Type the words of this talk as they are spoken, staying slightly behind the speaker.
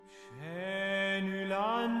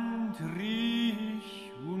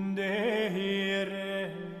Antrich und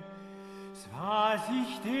Ehre, war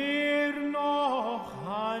sich der noch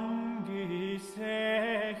angesäche.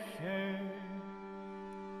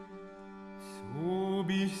 So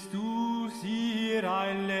bist du ihr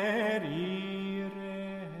aller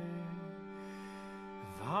Ehre.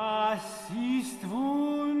 Was ist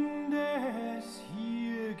Wundes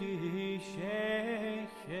hier geschehen?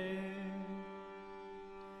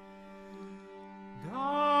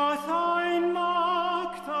 Dass ein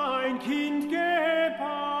Magd ein Kind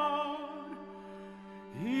gebar,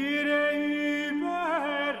 ihre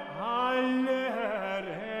über aller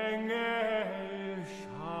Engel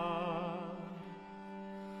schar.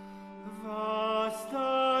 Was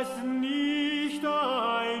das nicht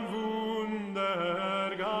ein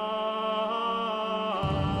Wunder gab.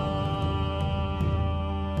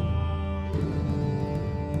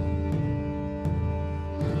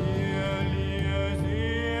 Hier ließ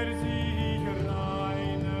sich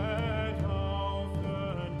reine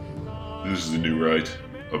taufen. This is The New Right,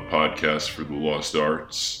 a podcast for the lost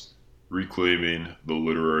arts, reclaiming the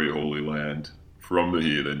literary holy land from the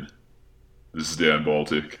heathen. This is Dan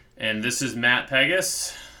Baltic. And this is Matt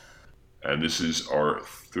Pegas. And this is our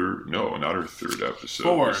not our third episode.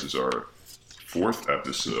 Fourth. This is our fourth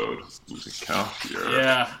episode. Losing count here.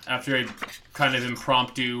 Yeah, after a kind of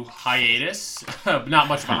impromptu hiatus. Not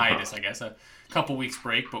much of a hiatus, I guess. A couple weeks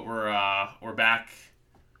break, but we're back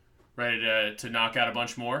ready to knock out a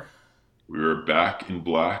bunch more. We are back in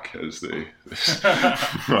black, as they...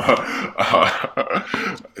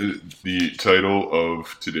 The title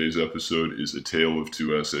of today's episode is A Tale of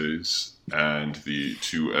Two Essays, and the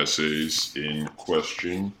two essays in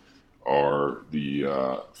question are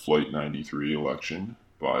the Flight 93 election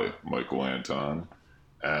by Michael Anton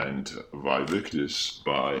and Vivictus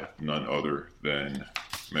by none other than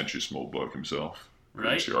Mencius Moldbug himself,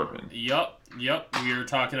 Right? Curtis Yarvin. Yup. We are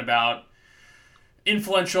talking about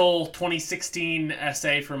influential 2016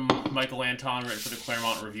 essay from Michael Anton written for the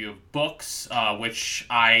Claremont Review of Books, which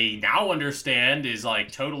I now understand is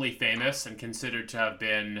like totally famous and considered to have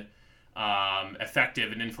been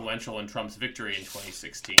effective and influential in Trump's victory in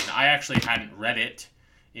 2016. I actually hadn't read it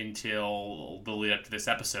until the lead up to this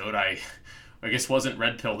episode. I guess wasn't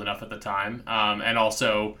red-pilled enough at the time. And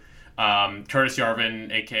also Curtis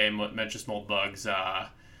Yarvin, aka Mencius Moldbug's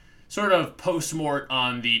sort of post-mort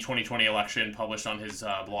on the 2020 election, published on his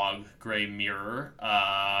blog, Grey Mirror,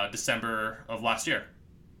 December of last year.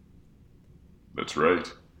 That's right.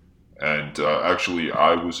 And actually,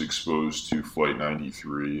 I was exposed to Flight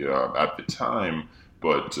 93 at the time,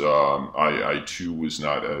 but I too was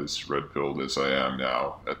not as red-pilled as I am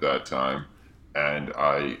now at that time. And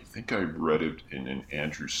I think I read it in an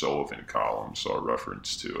Andrew Sullivan column, saw a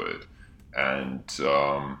reference to it. And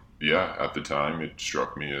yeah, at the time, it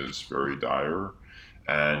struck me as very dire,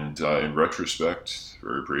 and in retrospect,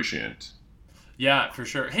 very prescient. Yeah, for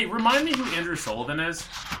sure. Hey, remind me who Andrew Sullivan is?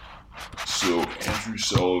 So Andrew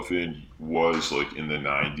Sullivan was, like, in the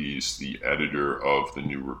 90s, the editor of The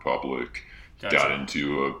New Republic. Gotcha. Got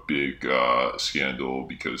into a big scandal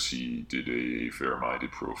because he did a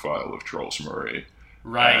fair-minded profile of Charles Murray.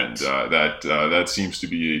 Right. And that seems to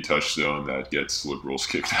be a touchstone that gets liberals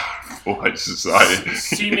kicked out of polite society.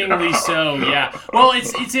 Seemingly so, yeah. Well,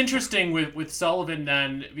 it's interesting with Sullivan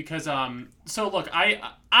then, because so look,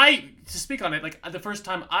 I to speak on it, like the first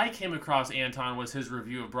time I came across Anton was his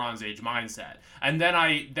review of Bronze Age Mindset, and then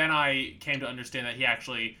I came to understand that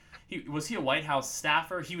he was a White House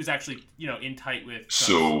staffer. He was actually in tight with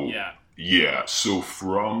Trump. So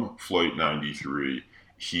from Flight 93,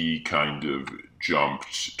 he kind of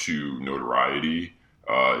jumped to notoriety.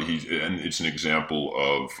 And it's an example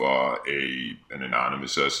of an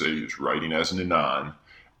anonymous essay. He was writing as an anon,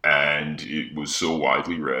 and it was so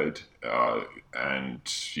widely read, and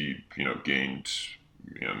he gained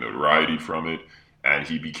notoriety from it, and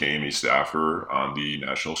he became a staffer on the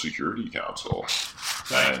National Security Council,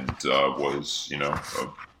 Right. and was a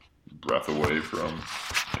breath away from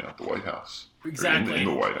the White House. Exactly. In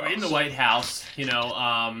the White House. In the White House,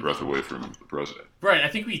 Breath away from the president. Right. I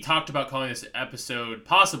think we talked about calling this episode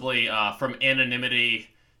possibly from anonymity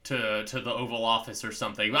to the Oval Office or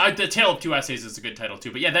something. The Tale of Two Essays is a good title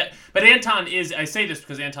too. But yeah, but Anton is. I say this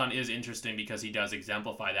because Anton is interesting because he does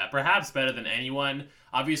exemplify that perhaps better than anyone.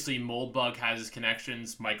 Obviously, Moldbug has his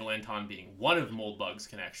connections. Michael Anton being one of Moldbug's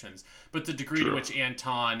connections, but the degree to which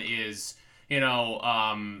Anton is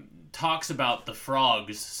talks about the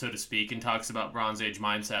frogs, so to speak, and talks about Bronze Age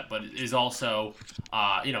mindset, but is also,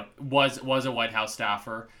 was a White House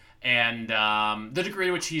staffer. And the degree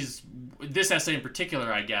to which this essay in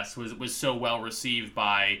particular, I guess, was so well received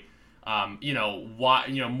by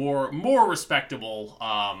more respectable.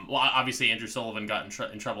 Well, obviously Andrew Sullivan got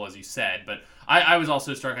in trouble, as you said, but I was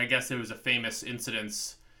also struck. I guess there was a famous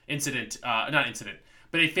not incident,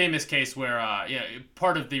 but a famous case where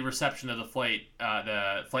part of the reception of the Flight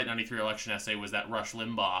 93 election essay was that Rush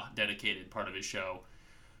Limbaugh dedicated part of his show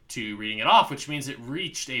to reading it off, which means it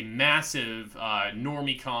reached a massive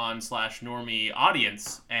normie/normie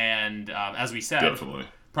audience, and as we said, Definitely.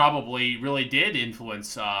 probably really did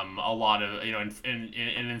influence a lot of and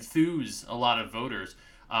enthuse a lot of voters,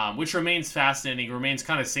 which remains fascinating. Remains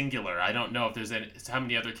kind of singular. I don't know if there's how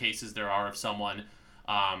many other cases there are of someone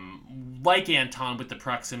like Anton with the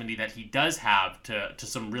proximity that he does have to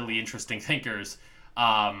some really interesting thinkers,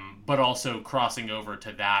 but also crossing over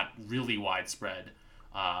to that really widespread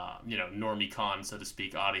normie con, so to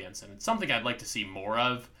speak, audience. And it's something I'd like to see more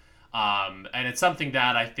of. And it's something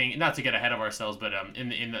that I think, not to get ahead of ourselves, but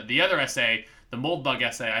in the other essay, the Moldbug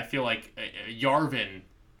essay, I feel like Yarvin,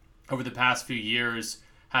 over the past few years,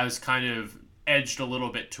 has kind of edged a little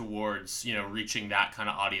bit towards, reaching that kind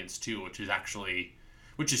of audience too, which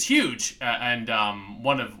is huge, and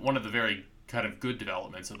one of the very kind of good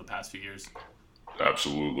developments of the past few years.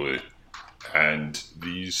 Absolutely. And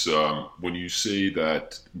these, when you say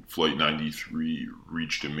that Flight 93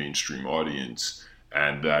 reached a mainstream audience,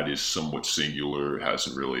 and that is somewhat singular,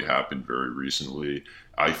 hasn't really happened very recently,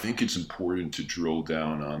 I think it's important to drill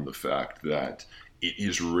down on the fact that it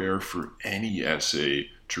is rare for any essay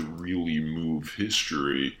to really move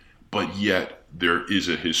history, but yet there is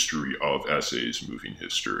a history of essays moving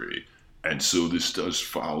history. And so this does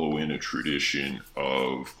follow in a tradition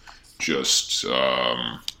of just,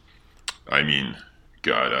 I'm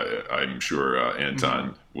sure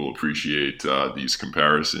Anton will appreciate these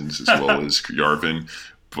comparisons as well as Yarvin,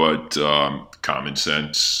 but Common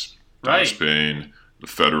Sense, Thomas Paine, the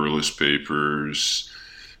Federalist Papers,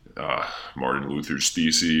 Martin Luther's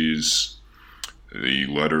Theses, the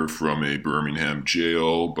letter from a Birmingham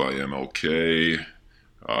jail by MLK,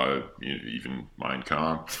 even Mein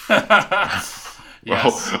Kampf.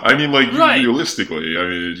 Yes. Well, realistically,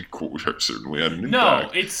 it certainly had an impact.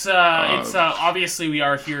 No, it's obviously we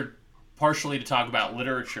are here partially to talk about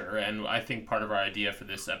literature, and I think part of our idea for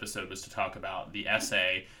this episode was to talk about the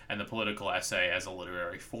essay and the political essay as a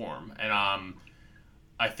literary form. And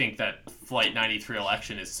I think that Flight 93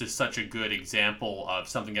 election is just such a good example of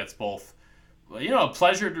something that's both, a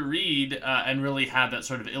pleasure to read and really had that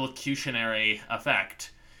sort of illocutionary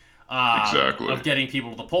effect. Exactly. Of getting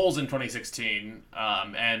people to the polls in 2016,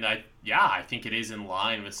 and I think it is in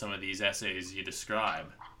line with some of these essays you describe.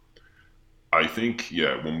 I think,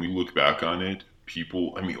 when we look back on it,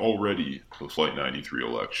 already the Flight 93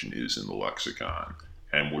 election is in the lexicon,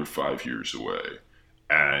 and we're 5 years away,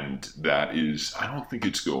 and that is, I don't think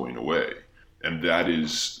it's going away, and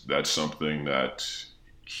that's something that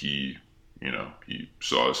he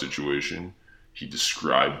saw a situation. He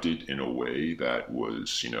described it in a way that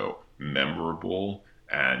was, memorable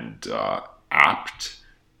and apt,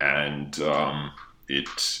 and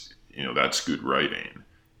that's good writing.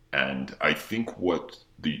 And I think what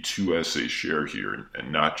the two essays share here,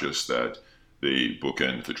 and not just that they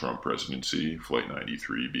bookend the Trump presidency, Flight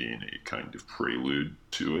 93 being a kind of prelude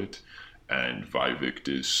to it, and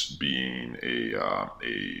Vivictus being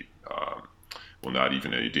not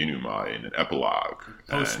even a denouement, an epilogue.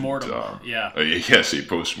 Postmortem, Yes, a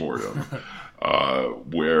postmortem,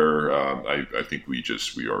 where I think we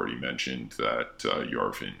already mentioned that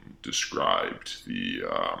Yarvin described the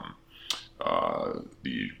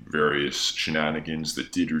various shenanigans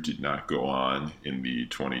that did or did not go on in the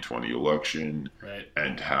 2020 election, right,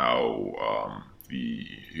 and how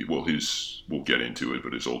we'll get into it,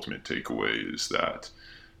 but his ultimate takeaway is that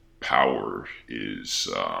power is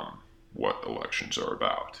what elections are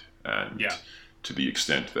about, and to the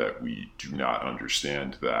extent that we do not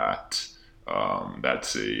understand that,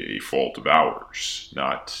 that's a fault of ours,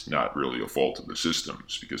 not really a fault of the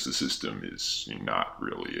systems, because the system is not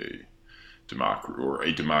really a democracy, or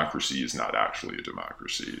a democracy is not actually a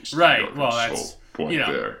democracy. Right. Well, that's whole point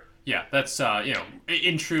there. Yeah, that's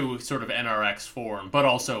in true sort of NRX form, but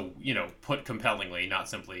also put compellingly, not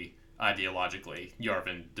simply ideologically.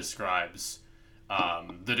 Yarvin describes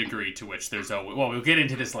the degree to which there's always, well, we'll get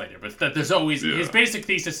into this later, but that there's always, his basic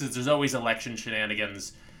thesis is there's always election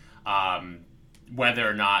shenanigans. Whether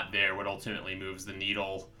or not they're what ultimately moves the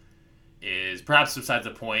needle is perhaps besides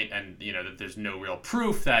the point, and that there's no real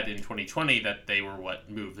proof that in 2020 that they were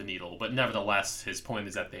what moved the needle. But nevertheless, his point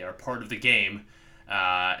is that they are part of the game,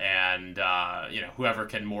 and whoever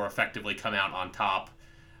can more effectively come out on top,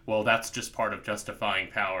 well, that's just part of justifying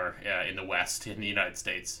power in the West, in the United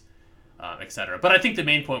States. etc. But I think the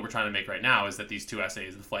main point we're trying to make right now is that these two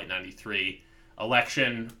essays, the Flight 93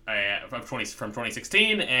 election from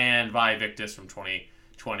 2016 and Vae Victis from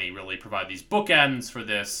 2020, really provide these bookends for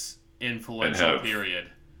this influential period.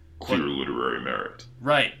 Clear literary merit.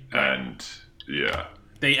 Right. And, yeah.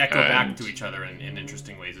 They echo back to each other in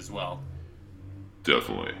interesting ways as well.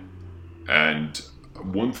 Definitely. And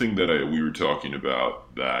one thing that we were talking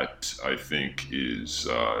about that I think is,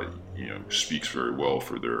 speaks very well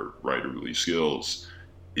for their writerly skills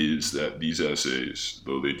is that these essays,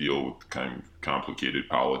 though they deal with kind of complicated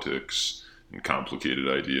politics and complicated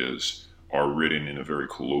ideas, are written in a very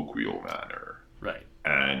colloquial manner. Right.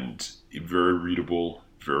 And very readable,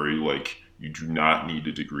 very you do not need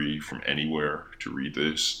a degree from anywhere to read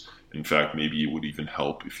this. In fact, maybe it would even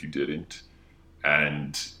help if you didn't.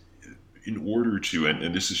 And in order to,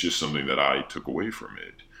 and this is just something that I took away from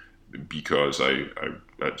it, because I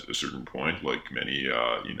at a certain point, like many,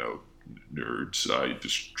 nerds, I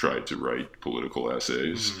just tried to write political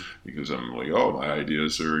essays because I'm like, oh, my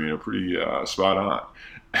ideas are, pretty spot on.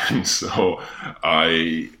 And so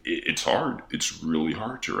it's hard. It's really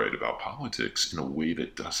hard to write about politics in a way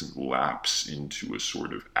that doesn't lapse into a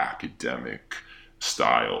sort of academic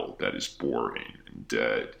style that is boring and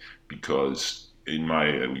dead, because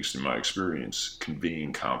at least in my experience,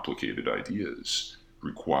 conveying complicated ideas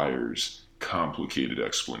requires complicated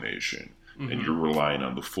explanation. Mm-hmm. And you're relying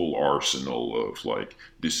on the full arsenal of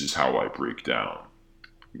this is how I break down,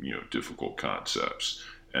 difficult concepts.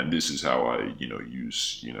 And this is how I,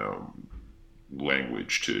 use,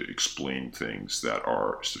 language to explain things that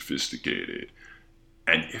are sophisticated.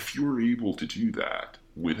 And if you're able to do that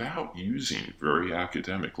without using very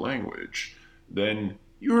academic language, then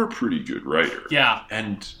you're a pretty good writer. Yeah.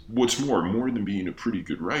 And what's more than being a pretty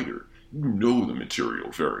good writer, you know the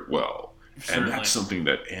material very well. Certainly. And that's something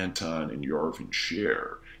that Anton and Yarvin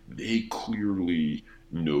share. They clearly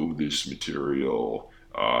know this material,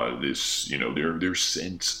 their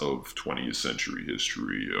sense of 20th century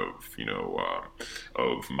history,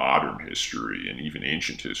 of modern history, and even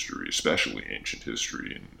ancient history, especially ancient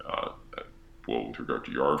history, and with regard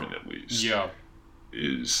to Yarvin at least,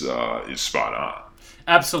 is spot on.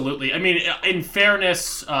 Absolutely. I mean, in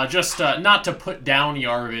fairness, just not to put down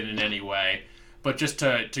Yarvin in any way, but just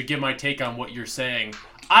to give my take on what you're saying,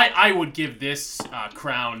 I would give this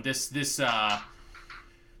crown, this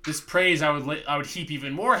praise, I would heap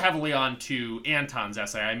even more heavily onto Anton's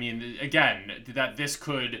essay. I mean, again, that this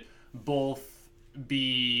could both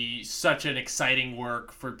be such an exciting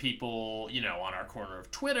work for people, on our corner of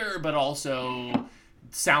Twitter, but also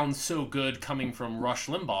sounds so good coming from Rush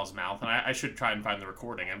Limbaugh's mouth. And I should try and find the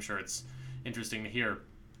recording. I'm sure it's interesting to hear.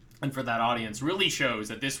 And for that audience, really shows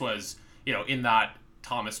that this was, in that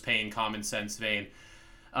Thomas Paine common sense vein,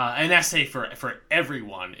 an essay for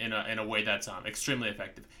everyone in a way that's extremely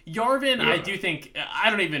effective. Yarvin, yeah. I do think, I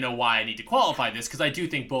don't even know why I need to qualify this, because I do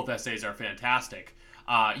think both essays are fantastic.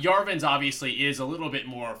 Yarvin's obviously is a little bit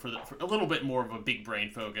more a little bit more of a big brain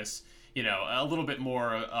focus, a little bit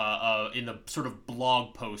more in the sort of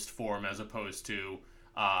blog post form, as opposed to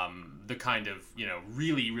the kind of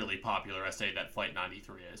really, really popular essay that Flight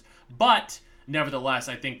 93 is. But nevertheless,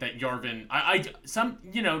 I think that Yarvin, some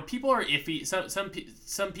people are iffy.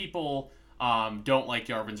 Some people don't like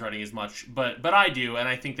Yarvin's writing as much, but I do, and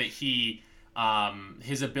I think that he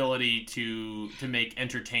his ability to make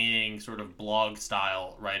entertaining sort of blog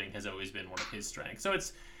style writing has always been one of his strengths. So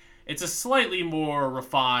it's a slightly more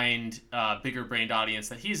refined, bigger brained audience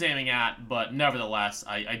that he's aiming at, but nevertheless,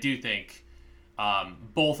 I do think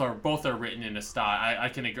both are written in a style. I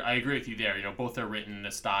agree with you there. Both are written in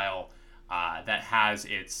a style that has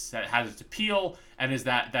its appeal, and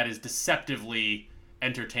that is deceptively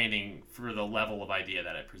entertaining for the level of idea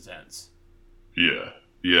that it presents. Yeah.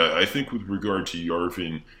 I think with regard to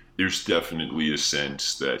Yarvin, there's definitely a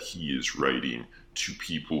sense that he is writing to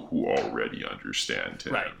people who already understand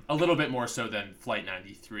him. Right, a little bit more so than Flight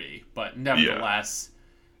 93, but nevertheless,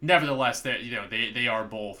 they are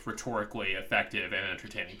both rhetorically effective and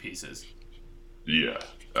entertaining pieces. Yeah,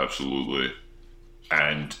 absolutely.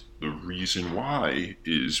 And the reason why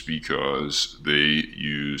is because they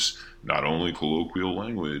use not only colloquial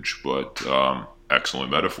language, but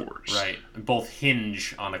excellent metaphors. Right, and both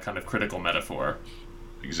hinge on a kind of critical metaphor.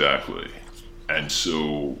 Exactly. And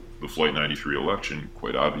so the Flight 93 election,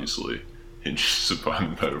 quite obviously, hinges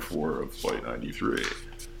upon the metaphor of Flight 93.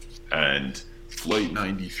 And Flight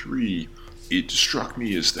 93, it struck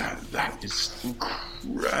me as that is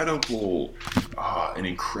incredible, an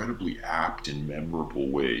incredibly apt and memorable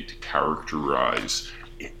way to characterize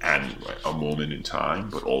a moment in time,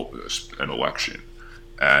 but an election.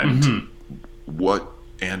 And what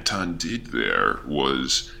Anton did there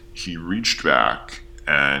was he reached back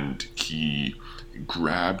and he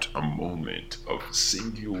grabbed a moment of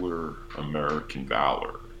singular American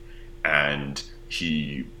valor, and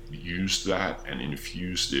he used that and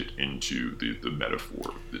infused it into the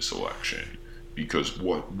metaphor of this election. Because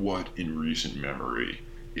what in recent memory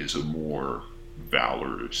is a more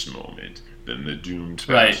valorous moment than the doomed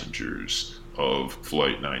passengers of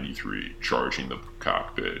Flight 93 charging the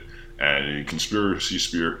cockpit? And conspiracy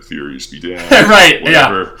theories be damned. Right.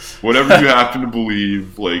 Whatever you happen to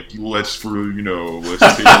believe, like let's table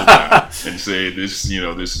that and say this.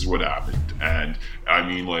 This is what happened. And I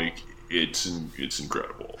mean, like it's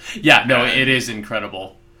incredible. Yeah. No, it is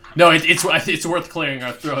incredible. No, it's worth clearing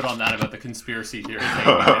our throat on that about the conspiracy theory thing.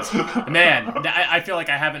 Because, man, I feel like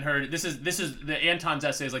I haven't heard this is the Anton's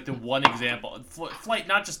essay is like the one example. Flight,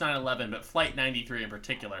 not just 9/11, but Flight 93 in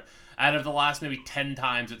particular. Out of the last maybe 10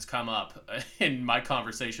 times it's come up in my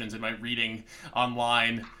conversations, in my reading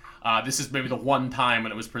online, this is maybe the one time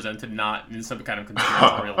when it was presented not in some kind of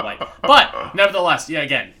conspiratorial light. But nevertheless, yeah,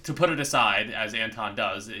 again, to put it aside, as Anton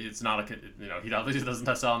does, it's not he obviously doesn't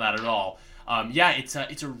touch on that at all.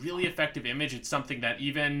 It's a really effective image. It's something that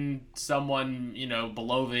even someone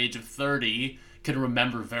below the age of 30 can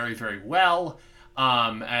remember very, very well.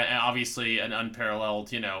 And obviously an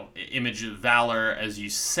unparalleled, image of valor, as you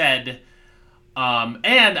said. And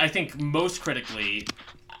I think most critically,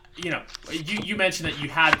 you mentioned that you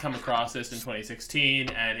had come across this in 2016,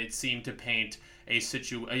 and it seemed to paint a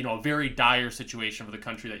very dire situation for the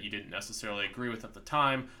country that you didn't necessarily agree with at the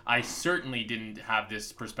time. I certainly didn't have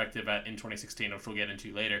this perspective in 2016, which we'll get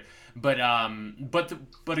into later. But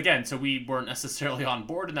again, so we weren't necessarily on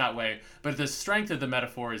board in that way. But the strength of the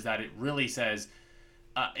metaphor is that it really says,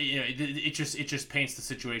 it just paints the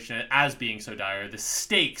situation as being so dire. The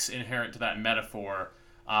stakes inherent to that metaphor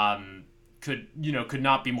could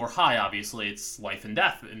not be more high. Obviously, it's life and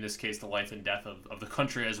death. In this case, the life and death of the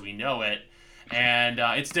country as we know it. And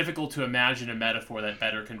it's difficult to imagine a metaphor that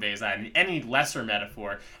better conveys that. And any lesser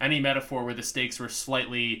metaphor, any metaphor where the stakes were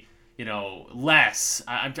slightly, less.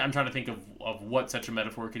 I'm trying to think of what such a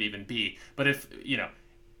metaphor could even be. But if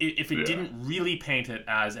it didn't really paint it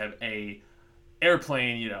as a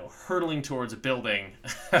airplane, hurtling towards a building,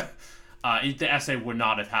 the essay would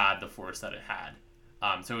not have had the force that it had.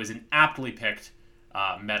 So it was an aptly picked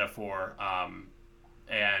metaphor.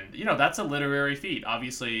 And, that's a literary feat.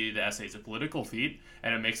 Obviously, the essay is a political feat,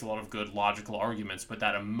 and it makes a lot of good logical arguments, but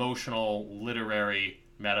that emotional literary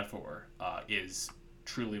metaphor is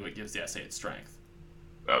truly what gives the essay its strength.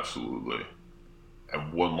 Absolutely.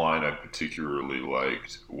 And one line I particularly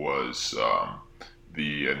liked was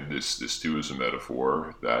and this too is a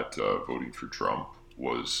metaphor, that voting for Trump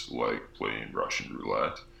was like playing Russian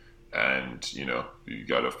roulette. And, you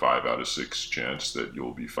got a 5 out of 6 chance that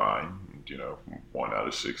you'll be fine. 1 out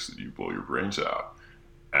of 6 that you blow your brains out.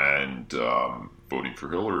 And voting for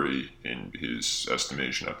Hillary, in his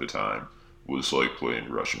estimation at the time, was like playing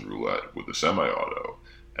Russian roulette with a semi-auto.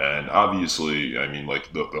 And obviously, I mean,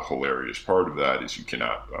 like the hilarious part of that is you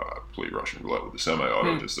cannot play Russian roulette with a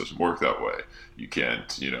semi-auto. It just doesn't work that way. You can't,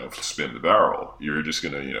 spin the barrel. You're just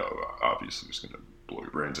going to, obviously just going to blow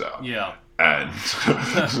your brains out. Yeah. And,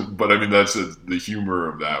 but I mean, the humor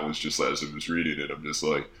of that was just as I was reading it, I'm just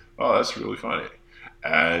like, oh, that's really funny.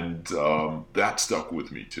 And that stuck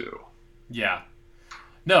with me too. Yeah.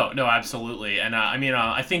 No, absolutely. And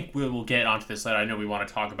I think we will get onto this later. I know we want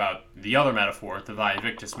to talk about the other metaphor, the Vae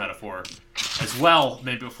Victis metaphor, as well,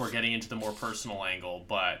 maybe before getting into the more personal angle.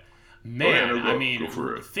 But,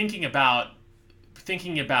 man, thinking about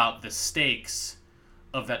the stakes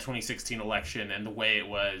of that 2016 election and the way it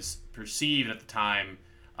was perceived at the time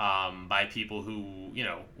by people who,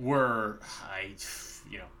 were,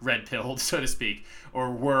 red-pilled, so to speak,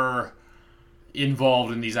 or were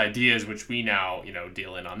involved in these ideas, which we now,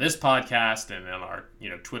 deal in on this podcast and on our,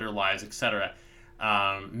 Twitter lives, etc.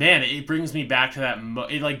 Man, it brings me back to that.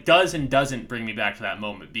 It does and doesn't bring me back to that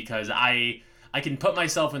moment, because I can put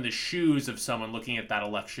myself in the shoes of someone looking at that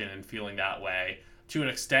election and feeling that way. To an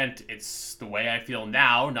extent, it's the way I feel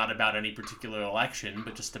now, not about any particular election,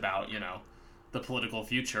 but just about, the political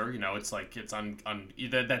future. It's like it's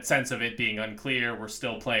that sense of it being unclear. We're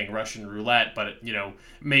still playing Russian roulette, but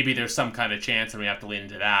maybe there's some kind of chance, and we have to lean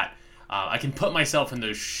into that. I can put myself in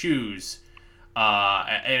those shoes,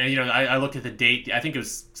 I looked at the date. I think it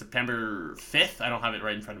was September 5th. I don't have it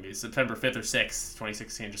right in front of me. It's September 5th or 6th,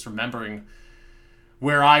 2016. Just remembering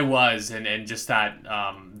where I was and just that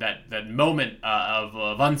moment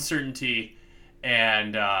of uncertainty,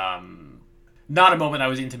 and not a moment I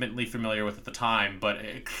was intimately familiar with at the time, but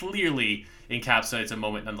it clearly encapsulates a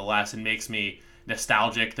moment nonetheless, and makes me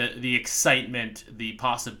nostalgic. The excitement, the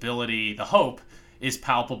possibility, the hope is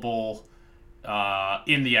palpable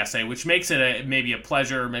in the essay, which makes it maybe a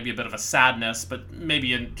pleasure, maybe a bit of a sadness, but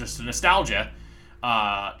maybe just a nostalgia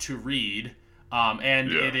to read.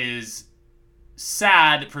 And it is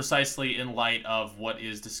sad precisely in light of what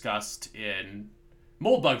is discussed in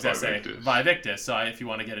Moldbug's essay, Vivictus. So if you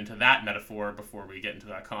want to get into that metaphor before we get into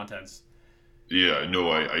that contents. Yeah,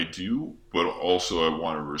 no, I do, but also I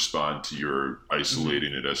want to respond to your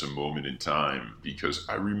isolating it as a moment in time, because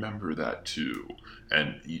I remember that too.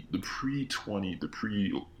 And the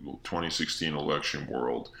pre-2016 election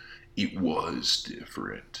world, it was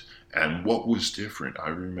different. And what was different, I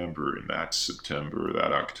remember in that September,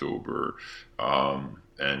 that October, and,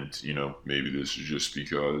 maybe this is just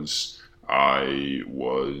because I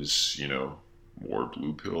was, more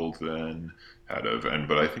blue-pilled then,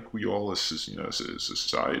 but I think we all, as a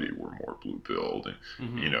society, were more blue-pilled,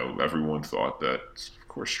 and everyone thought that, of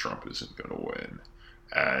course, Trump isn't going to win,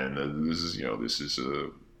 and this is a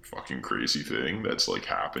fucking crazy thing that's like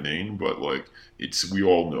happening, but like we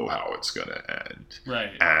all know how it's going to end,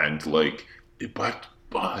 right? And like,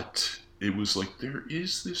 but it was like there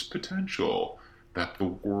is this potential that the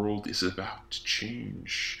world is about to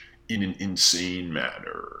change in an insane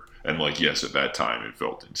manner. And like, yes, at that time it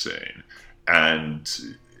felt insane. And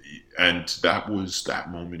that was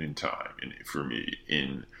that moment in time for me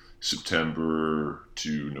in September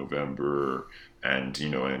to November and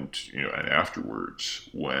afterwards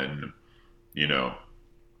when, the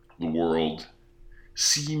world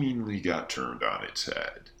seemingly got turned on its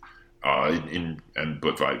head.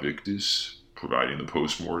 But Vivictus, providing the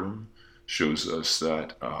postmortem, shows us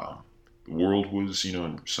that the world was,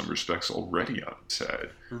 in some respects, already on its head.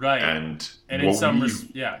 Right. And in some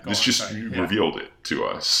revealed it to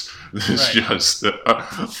us.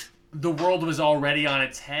 The world was already on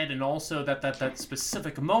its head, and also that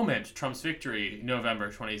specific moment, Trump's victory, November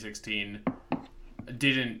 2016,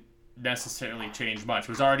 didn't necessarily change much. It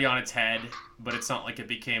was already on its head, but it's not like it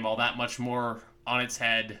became all that much more on its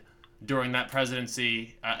head during that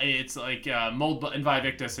presidency. It's like Mold and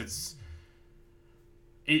Vivictus.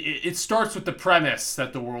 It starts with the premise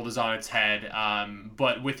that the world is on its head,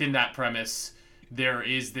 but within that premise, there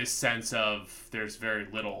is this sense of there's very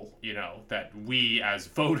little, that we as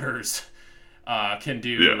voters can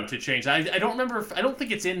do to change. I don't remember. I don't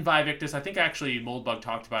think it's in Vivictus. I think actually Moldbug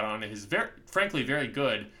talked about it on his frankly very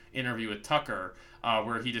good interview with Tucker,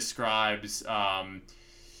 where he describes,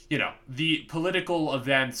 the political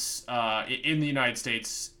events in the United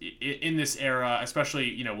States in this era,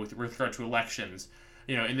 especially with regard to elections.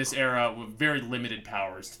 In this era with very limited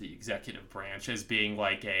powers to the executive branch, as being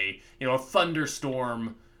like a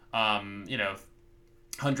thunderstorm,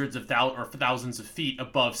 hundreds of thousands of feet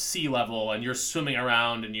above sea level, and you're swimming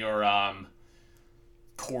around in your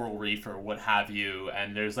coral reef or what have you,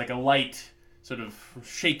 and there's like a light sort of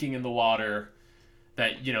shaking in the water.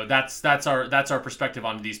 That that's our perspective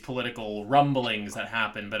on these political rumblings that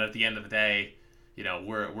happen. But at the end of the day,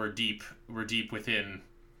 we're deep within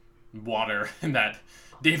water in that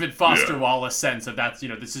David Foster Wallace sense of that's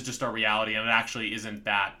this is just our reality, and it actually isn't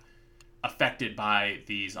that affected by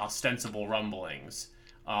these ostensible rumblings.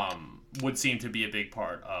 Would seem to be a big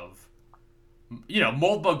part of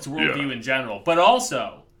Moldbug's worldview in general, but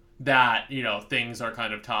also that things are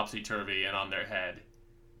kind of topsy-turvy and on their head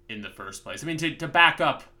in the first place. I mean, to back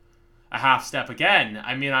up a half step again,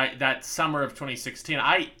 I mean, that summer of 2016,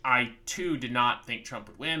 I too did not think Trump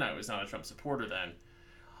would win. I was not a Trump supporter then.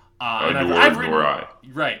 I've written,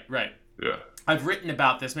 right. Yeah. I've written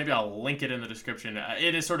about this. Maybe I'll link it in the description.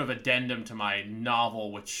 It is sort of addendum to my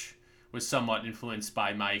novel, which was somewhat influenced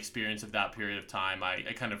by my experience of that period of time. I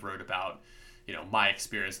kind of wrote about, my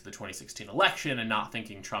experience of the 2016 election and not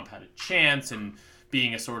thinking Trump had a chance, and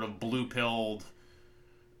being a sort of blue-pilled,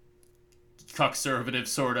 conservative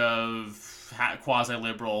sort of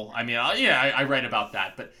quasi-liberal. I mean, I write about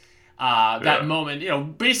that, but that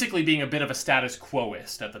moment, basically being a bit of a status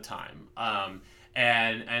quoist at the time,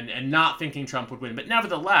 and not thinking Trump would win. But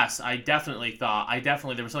nevertheless, I definitely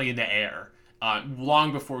there was something in the air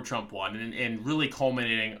long before Trump won, and really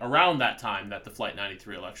culminating around that time that the Flight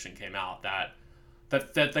 93 election came out, that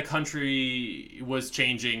the country was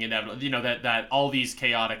changing inevitably, that all these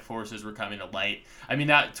chaotic forces were coming to light. I mean,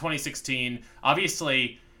 that 2016,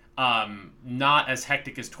 obviously not as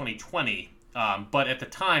hectic as 2020, but at the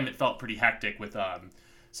time it felt pretty hectic with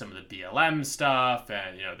some of the BLM stuff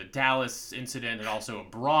and the Dallas incident, and also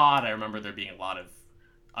abroad. I remember there being a lot of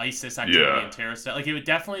ISIS activity and terror stuff. Like, it would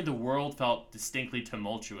definitely, the world felt distinctly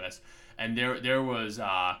tumultuous, and there was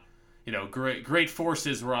great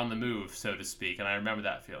forces were on the move, so to speak, and I remember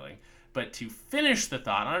that feeling. But to finish the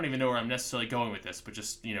thought, I don't even know where I'm necessarily going with this, but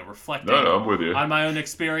just, reflecting No, I'm with you. on my own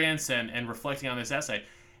experience and reflecting on this essay,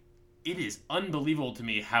 it is unbelievable to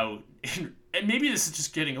me how, and maybe this is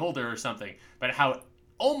just getting older or something, but how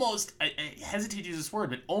almost, I hesitate to use this word,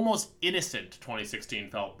 but almost innocent 2016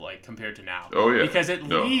 felt like compared to now. Oh, yeah. Because at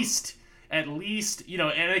least, and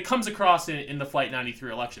it comes across in the Flight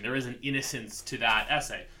 93 election, there is an innocence to that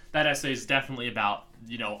essay. That essay is definitely about,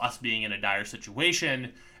 us being in a dire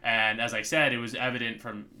situation. And as I said, it was evident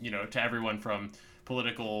from, to everyone from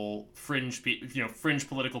political fringe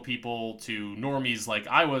political people to normies like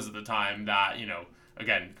I was at the time that,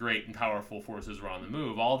 again, great and powerful forces were on the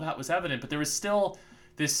move. All of that was evident, but there was still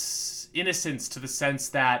this innocence to the sense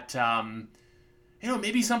that,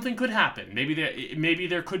 maybe something could happen. Maybe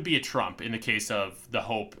there could be a Trump in the case of the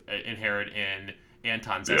hope inherent in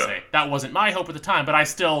Anton's essay. That wasn't my hope at the time, but I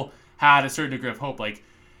still had a certain degree of hope. Like,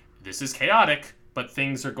 this is chaotic, but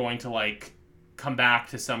things are going to come back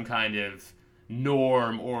to some kind of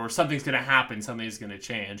norm, or something's going to happen, something's going to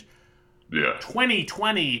change. Yeah.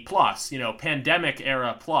 2020 plus, pandemic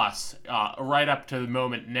era plus, right up to the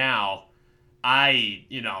moment now, I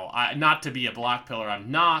not to be a black pillar,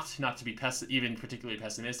 I'm not to be even particularly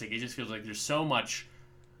pessimistic. It just feels like there's so much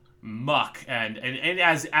muck, and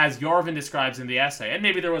as Yarvin describes in the essay, and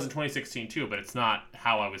maybe there was in 2016 too, but it's not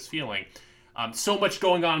how I was feeling. So much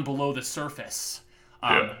going on below the surface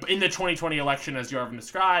in the 2020 election, as Yarvin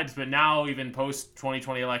describes, but now even post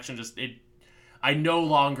 2020 election, I no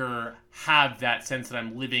longer have that sense that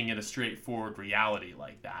I'm living in a straightforward reality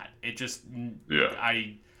like that. It just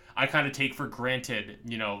I kind of take for granted,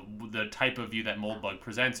 the type of view that Moldbug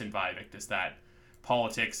presents in Vivictus, that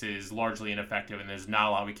politics is largely ineffective and there's not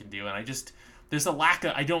a lot we can do. And there's a lack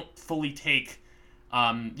of, I don't fully take,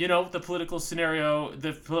 the political scenario,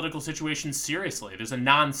 the political situation seriously. There's a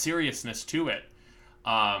non-seriousness to it.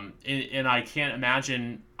 And I can't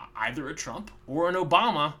imagine either a Trump or an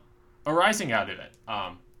Obama arising out of it.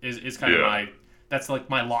 Is kind of that's like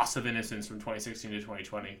my loss of innocence from 2016 to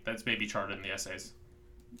 2020. That's maybe charted in the essays.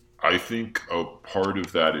 I think a part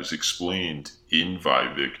of that is explained in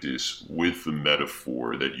Vivictus with the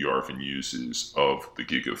metaphor that Yarvin uses of the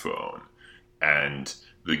gigaphone. And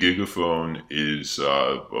the gigaphone is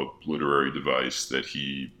a literary device that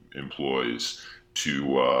he employs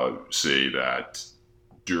to say that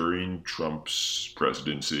during Trump's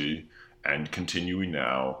presidency and continuing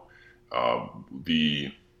now,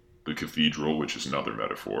 the cathedral, which is another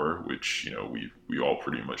metaphor, which we all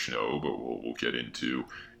pretty much know, but we'll get into,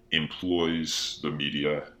 employs the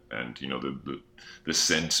media and the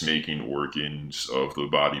sense making organs of the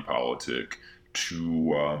body politic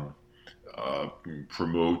to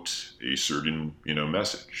promote a certain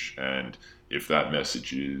message. And if that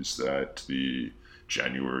message is that the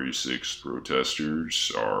January 6th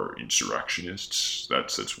protesters are insurrectionists,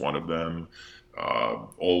 that's one of them.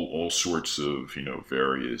 All sorts of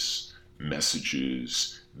various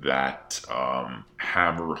messages that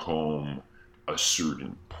hammer home a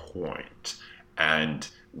certain point. And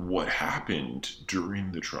what happened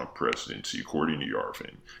during the Trump presidency, according to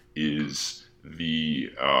Yarvin, is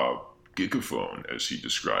the gigaphone, as he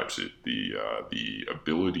describes it, the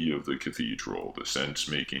ability of the cathedral, the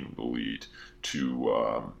sense-making elite,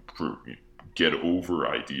 to get over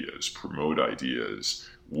ideas, promote ideas,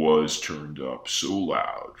 was turned up so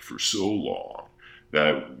loud for so long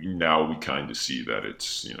that now we kind of see that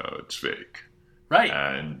it's fake. Right.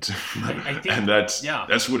 And I think, and that's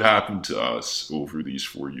what happened to us over these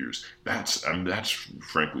 4 years. That's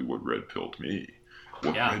frankly what red pilled me.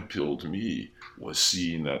 What red pilled me was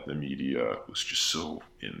seeing that the media was just so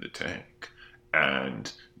in the tank,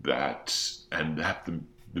 and that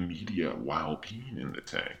the media, while being in the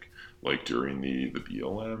tank, like during the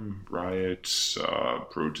BLM riots,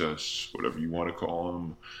 protests, whatever you want to call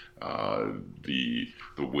them, the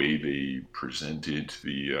way they presented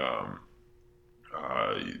the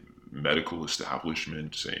medical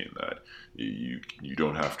establishment, saying that you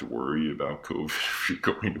don't have to worry about COVID if you're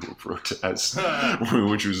going to a protest,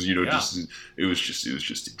 which was it was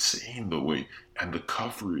just insane the way, and the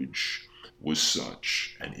coverage was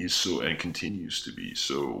such and is so and continues to be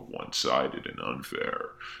so one-sided and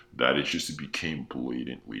unfair that it became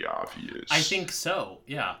blatantly obvious. I think so,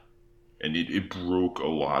 yeah. And it broke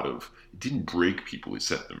it didn't break people, it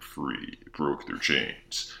set them free. It broke their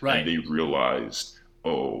chains. Right. And they realized,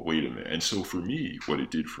 oh, wait a minute. And so for me, what it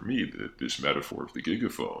did for me, this metaphor of the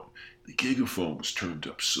gigaphone was turned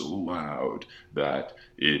up so loud that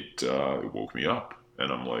it woke me up.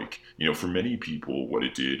 And I'm like, for many people, what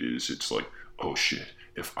it did is it's like, oh shit,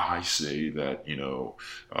 if I say that,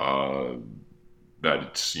 that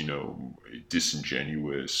it's,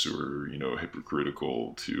 disingenuous or,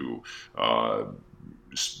 hypocritical to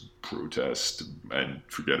protest and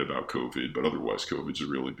forget about COVID, but otherwise COVID's a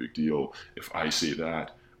really big deal. If I say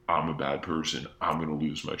that, I'm a bad person, I'm going to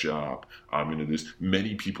lose my job, I'm going to this.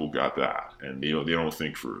 Many people got that, and they don't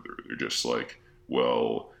think further. They're just like,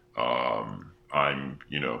 well, I'm, and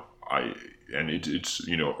it's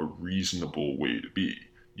a reasonable way to be.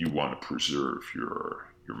 You want to preserve your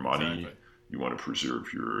money. Exactly. You want to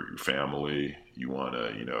preserve your family. You want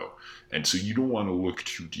to, and so you don't want to look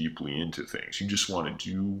too deeply into things. You just want to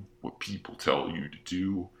do what people tell you to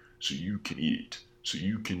do so you can eat, so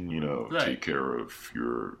you can, Right. take care of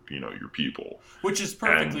your people. Which is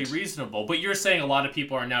perfectly And- reasonable. But you're saying a lot of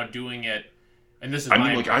people are now doing it, and this is I my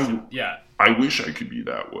mean, like, impression. Yeah. I wish I could be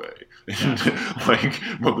that way.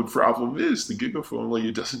 But the problem is the gigaphone, like,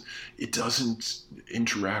 it doesn't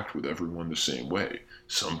interact with everyone the same way.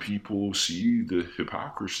 Some people see the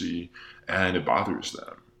hypocrisy and it bothers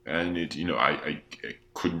them. And it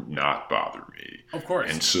couldn't not bother me. Of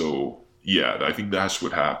course. And so, yeah, I think that's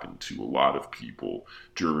what happened to a lot of people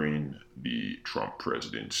during the Trump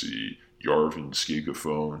presidency. Yarvin's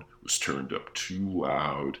gigaphone was turned up too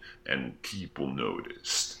loud, and people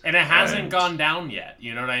noticed. And it hasn't And- gone down yet.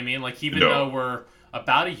 You know what I mean? Like, even No. though we're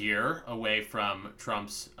about a year away from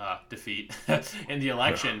Trump's defeat in the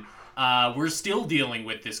election, we're still dealing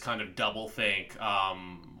with this kind of double think.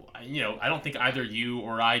 I don't think either you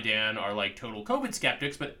or I, Dan, are like total COVID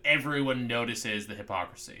skeptics, but everyone notices the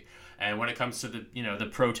hypocrisy. And when it comes to the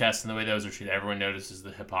protests and the way those are treated, everyone notices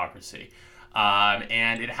the hypocrisy.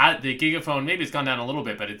 And it had the gigaphone. Maybe it's gone down a little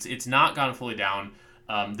bit, but it's not gone fully down.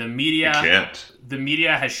 The media Can't. The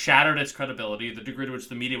media has shattered its credibility. The degree to which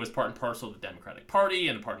the media was part and parcel of the Democratic Party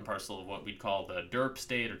and part and parcel of what we'd call the derp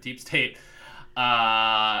state or deep state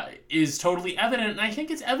is totally evident. And I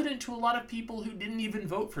think it's evident to a lot of people who didn't even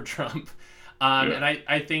vote for Trump. And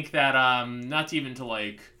I think that not to even to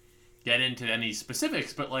like get into any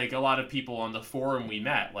specifics, but like a lot of people on the forum we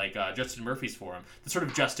met, like Justin Murphy's forum, the sort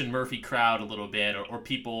of Justin Murphy crowd a little bit, or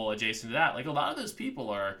people adjacent to that, like a lot of those people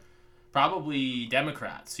are probably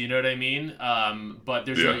Democrats, you know what I mean? But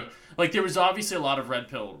there's like there was obviously a lot of red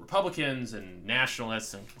pill Republicans and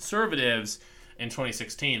nationalists and conservatives in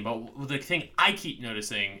 2016, but the thing I keep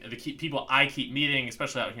noticing, people I keep meeting,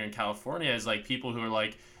 especially out here in California, is like people who are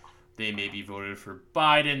like, they maybe voted for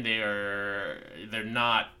Biden, they're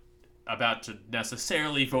not about to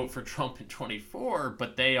necessarily vote for Trump in 24,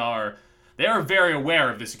 but they are very aware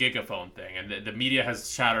of this gigaphone thing, and the media has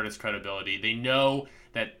shattered its credibility. They know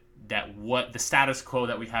that what the status quo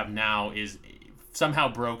that we have now is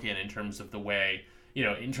somehow broken in terms of the way,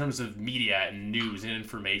 in terms of media and news and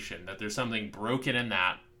information, that there's something broken in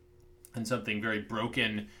that, and something very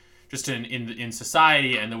broken just in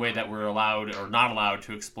society and the way that we're allowed or not allowed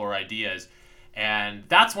to explore ideas. And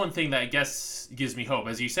that's one thing that I guess gives me hope.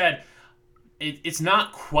 As you said, it's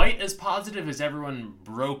not quite as positive as everyone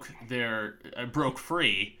broke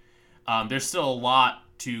free. There's still a lot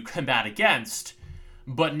to combat against,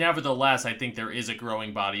 but nevertheless, I think there is a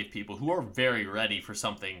growing body of people who are very ready for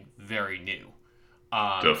something very new.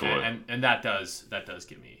 Definitely. And that does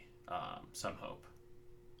give me some hope.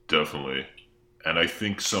 Definitely. And I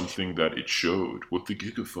think something that it showed, what the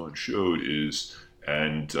gigaphone showed is,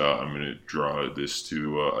 and I'm going to draw this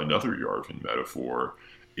to another Yarvin metaphor,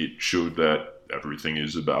 it showed that everything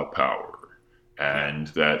is about power. And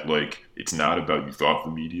that, like, it's not about, you thought the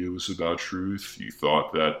media was about truth. You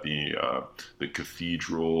thought that the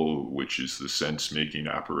cathedral, which is the sense-making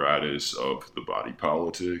apparatus of the body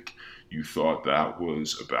politic, you thought that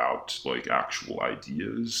was about, like, actual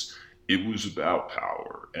ideas. It was about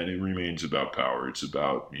power, and it remains about power. It's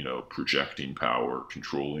about, projecting power,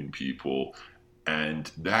 controlling people,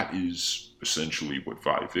 and that is essentially what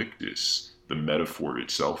Vivictus, the metaphor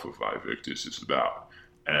itself of Vivictus, is about.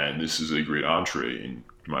 And this is a great entree in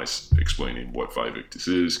my explaining what Vivictus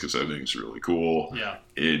is, because I think it's really cool. Yeah.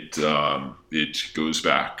 It goes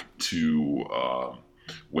back to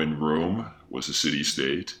when Rome was a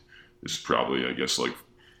city-state. This is probably, I guess, like,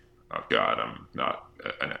 oh God, I'm not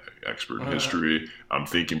an expert in history. I'm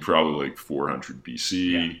thinking probably like 400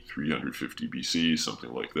 BC, 350 BC,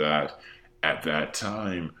 something like that. At that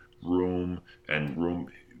time, Rome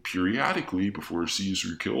periodically, before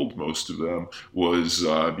Caesar killed most of them, was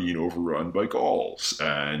being overrun by Gauls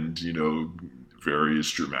and, various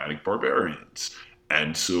Germanic barbarians.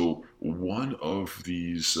 And so one of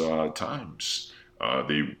these times,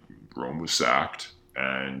 Rome was sacked,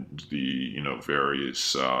 and the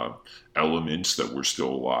various elements that were still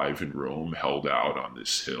alive in Rome held out on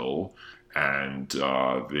this hill, And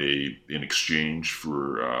they, in exchange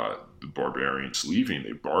for the barbarians leaving,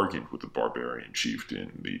 they bargained with the barbarian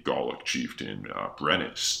chieftain, the Gallic chieftain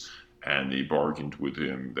Brennus, and they bargained with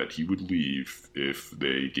him that he would leave if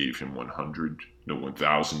they gave him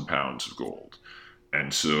 1,000 pounds of gold.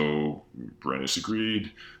 And so Brennus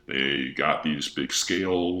agreed. They got these big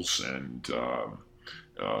scales, and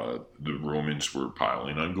the Romans were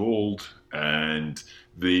piling on gold, and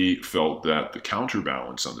they felt that the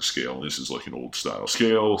counterbalance on the scale, and this is like an old style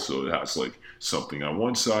scale, so it has like something on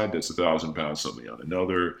one side that's 1,000 pounds, something on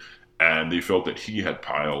another, and they felt that he had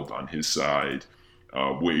piled on his side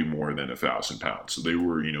way more than 1,000 pounds. So they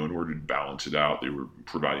were, in order to balance it out, they were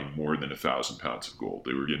providing more than 1,000 pounds of gold.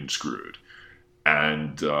 They were getting screwed.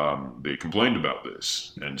 And they complained about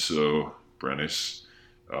this. And so Brennus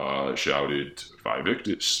shouted, "Vae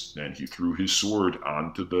Victis," and he threw his sword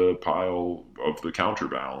onto the pile of the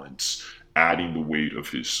counterbalance, adding the weight of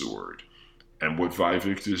his sword. And what Vae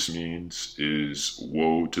Victis means is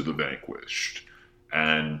woe to the vanquished.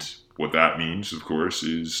 And what that means, of course,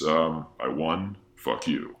 is I won, fuck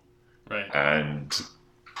you. Right. And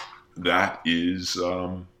that is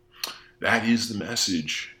the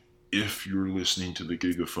message. If you're listening to the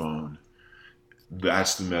Gigaphone,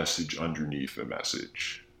 that's the message underneath the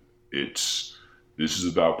message. This is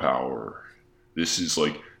about power. This is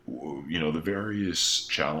like, the various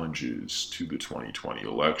challenges to the 2020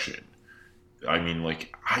 election. I mean,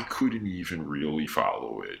 like, I couldn't even really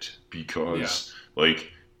follow it because,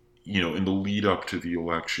 in the lead up to the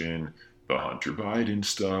election, the Hunter Biden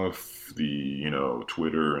stuff, the,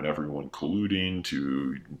 Twitter and everyone colluding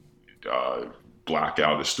to black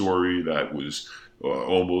out a story that was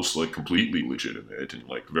almost like completely legitimate and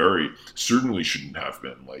like very certainly shouldn't have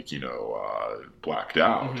been blacked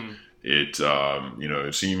out. Mm-hmm.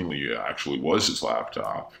 It seemingly actually was his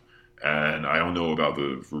laptop. And I don't know about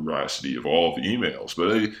the veracity of all of the emails,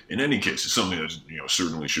 but in any case, it's something that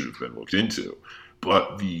certainly should have been looked into.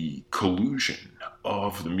 But the collusion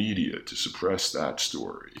of the media to suppress that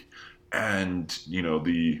story, and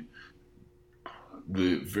the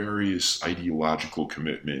various ideological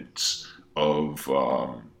commitments of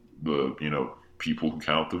the people who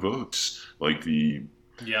count the votes,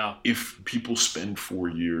 if people spend 4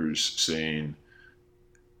 years saying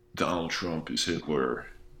Donald Trump is Hitler.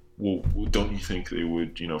 Well, don't you think they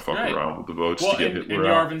would, fuck around with the votes to get Hitler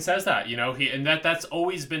out? And Yarvin says that, that's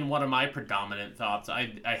always been one of my predominant thoughts.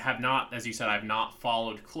 I have not, as you said, I've not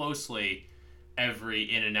followed closely every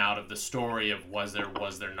in and out of the story of was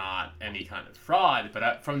there not any kind of fraud.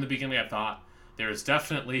 But from the beginning, I thought there's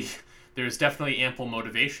definitely ample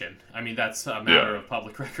motivation. I mean, that's a matter of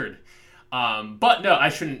public record. But no, I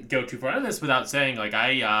shouldn't go too far into this without saying,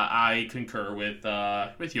 I concur with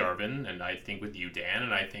Yarvin, and I think with you, Dan,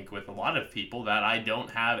 and I think with a lot of people that I don't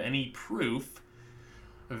have any proof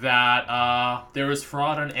that there was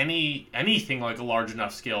fraud on anything like a large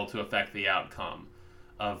enough scale to affect the outcome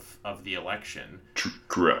of the election.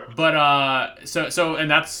 Correct. But so and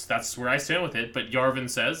that's where I stand with it. But Yarvin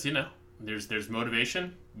says, there's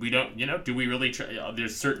motivation. We don't, do we really try?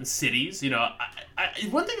 There's certain cities,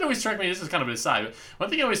 one thing that always struck me, this is kind of an aside, but one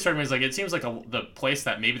thing that always struck me is it seems like the place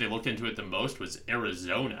that maybe they looked into it the most was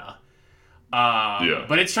Arizona.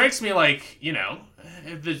 But it strikes me the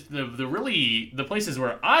places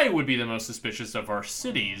where I would be the most suspicious of are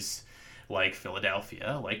cities like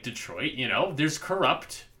Philadelphia, like Detroit, there's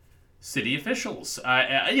corrupt city officials,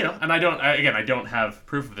 and I don't have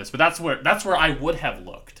proof of this, but that's where I would have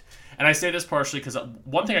looked. And I say this partially because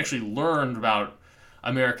one thing I actually learned about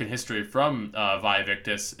American history from Vae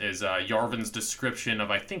Victis is Yarvin's description of,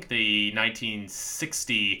 I think, the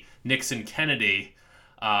 1960 Nixon-Kennedy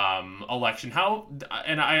election.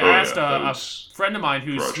 I asked a friend of mine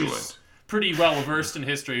who's pretty well versed in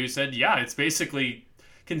history, who said, it's basically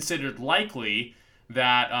considered likely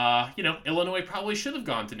that Illinois probably should have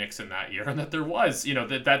gone to Nixon that year, and that there was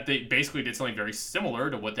that they basically did something very similar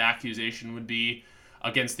to what the accusation would be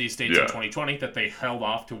against these states in 2020, that they held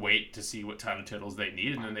off to wait to see what kind of totals they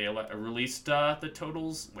need, and then they released the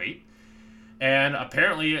totals late. And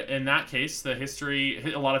apparently, in that case, a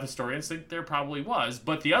lot of historians think there probably was.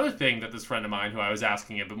 But the other thing that this friend of mine, who I was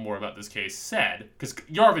asking a bit more about this case, said, because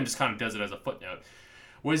Yarvin just kind of does it as a footnote,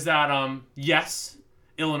 was that, yes,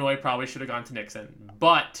 Illinois probably should have gone to Nixon,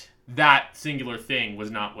 but that singular thing was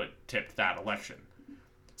not what tipped that election.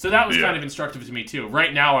 So that was kind of instructive to me, too.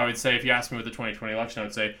 Right now, I would say, if you ask me with the 2020 election, I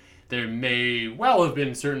would say there may well have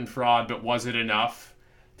been certain fraud, but was it enough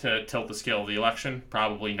to tilt the scale of the election?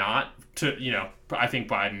 Probably not. I think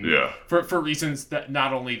Biden, for reasons that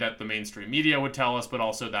not only that the mainstream media would tell us, but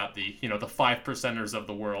also that the 5%ers of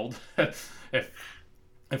the world, if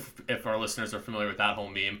if our listeners are familiar with that whole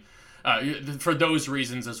meme. For those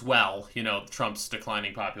reasons as well, Trump's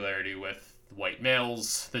declining popularity with white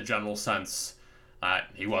males, the general sense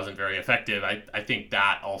he wasn't very effective. I think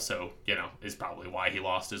that also, is probably why he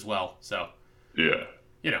lost as well. So, yeah.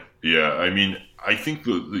 Yeah, I mean, I think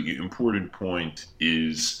the important point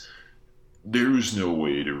is there's no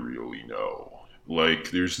way to really know.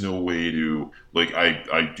 Like, there's no way to, like,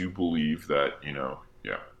 I do believe that,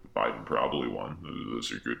 yeah, Biden probably won.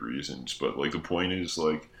 Those are good reasons. But, like, the point is,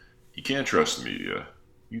 like, you can't trust the media.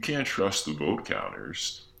 You can't trust the vote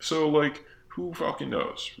counters. So, like, who fucking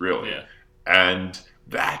knows, really? Yeah. And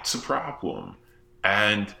that's a problem.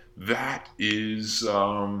 And that is,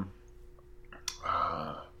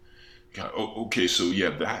 okay, so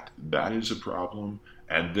yeah, that is a problem.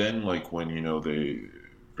 And then, like, when, the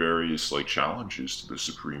various, like, challenges to the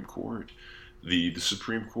Supreme Court, the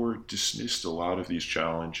Supreme Court dismissed a lot of these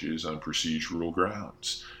challenges on procedural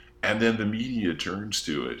grounds. And then the media turns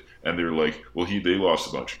to it, and they're like, well, they lost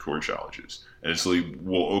a bunch of court challenges. And it's like,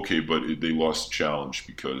 well, okay, but they lost the challenge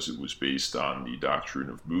because it was based on the doctrine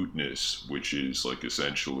of mootness, which is, like,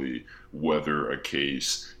 essentially whether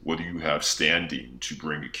you have standing to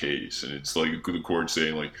bring a case. And it's like the court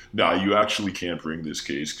saying, like, nah, you actually can't bring this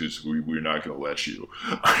case because we're not going to let you.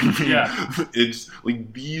 I mean, yeah. It's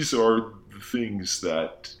like, these are the things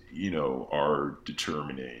that, are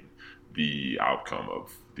determining the outcome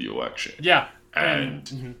of the election. Yeah.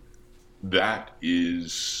 And that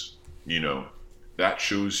is, that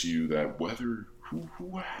shows you that whether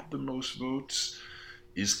who had the most votes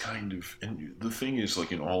is kind of, and the thing is,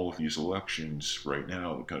 like, in all of these elections right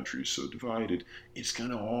now, the country is so divided, it's going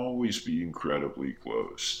to always be incredibly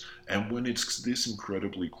close. And when it's this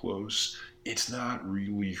incredibly close, it's not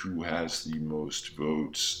really who has the most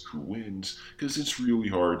votes who wins, because it's really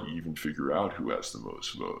hard to even figure out who has the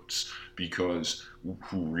most votes, because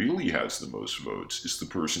who really has the most votes is the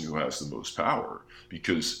person who has the most power,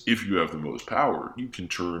 because if you have the most power, you can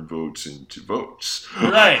turn votes into votes.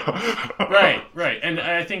 Right. And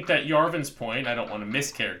I think that Yarvin's point, I don't want to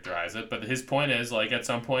mischaracterize it, but his point is, like, at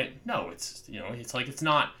some point, no, it's, it's like, it's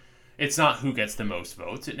not who gets the most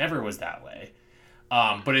votes. It never was that way.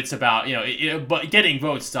 But it's about, but getting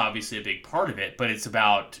votes is obviously a big part of it, but it's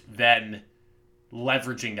about then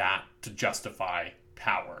leveraging that to justify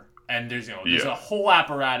power. And there's a whole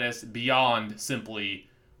apparatus beyond simply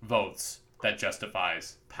votes that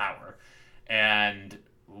justifies power. And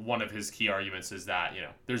one of his key arguments is that,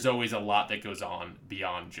 there's always a lot that goes on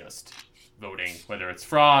beyond just voting, whether it's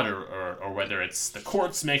fraud or whether it's the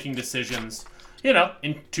courts making decisions.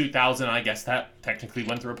 In 2000, I guess that technically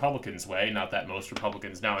went the Republicans' way. Not that most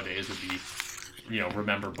Republicans nowadays would be,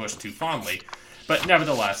 remember Bush too fondly. But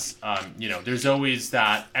nevertheless, there's always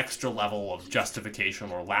that extra level of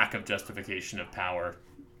justification or lack of justification of power.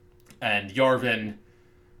 And Yarvin,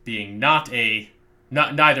 being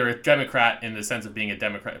neither a Democrat in the sense of being a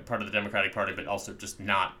Democrat, part of the Democratic Party, but also just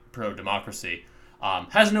not pro-democracy,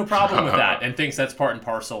 has no problem with that and thinks that's part and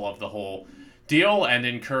parcel of the whole deal, and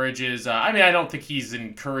encourages, I don't think he's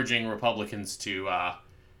encouraging Republicans to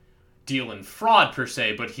deal in fraud per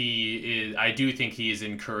se, but I do think he is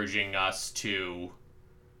encouraging us to,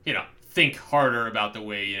 think harder about the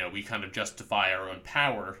way, we kind of justify our own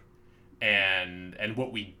power and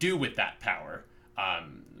what we do with that power,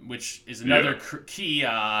 which is another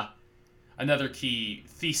another key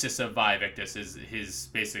thesis of Vievictus is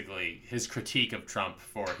his critique of Trump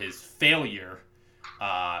for his failure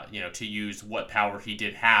to use what power he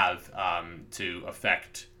did have to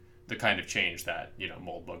affect the kind of change that,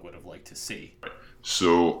 Moldbug would have liked to see.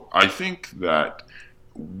 So I think that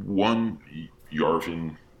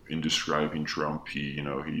Yarvin, in describing Trump, he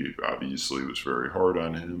obviously was very hard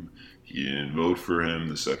on him. He didn't vote for him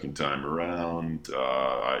the second time around.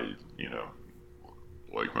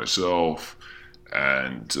 Like myself.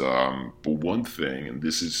 And, but one thing, and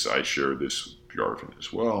I share this with Yarvin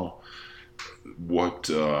as well, what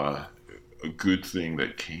a good thing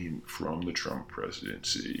that came from the Trump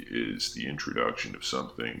presidency is the introduction of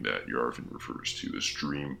something that Yarvin refers to as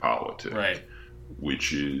dream politics. Right.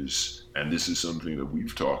 Which is, and this is something that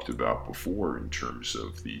we've talked about before in terms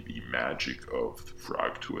of the magic of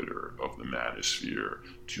Frog Twitter, of the manosphere,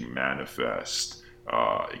 to manifest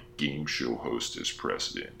a game show host as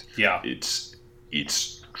president. Yeah. It's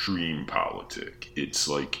dream politic. It's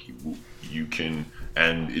like you can,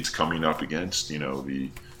 and it's coming up against,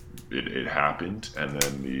 it happened, and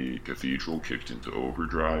then the Cathedral kicked into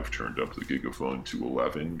overdrive, turned up the gigaphone to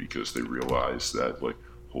 11 because they realized that, like,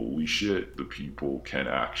 holy shit, the people can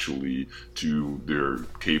actually they're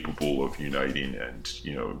capable of uniting and,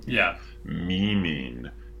 memeing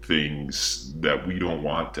things that we don't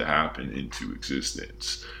want to happen into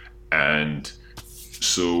existence. And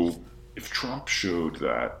so if Trump showed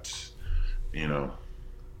that, you know,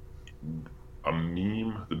 the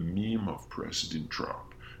meme of President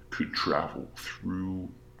Trump could travel through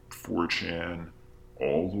 4chan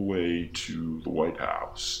all the way to the White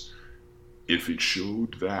House, if it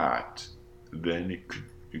showed that, then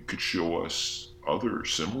it could show us other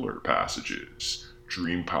similar passages.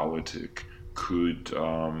 Dream Politic could,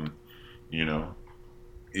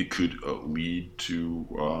 it could lead to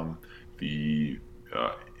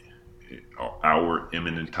our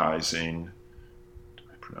immanentizing. Am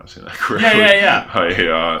I pronouncing that correctly?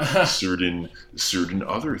 Yeah. Certain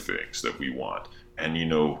other things that we want. And,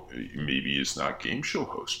 maybe it's not game show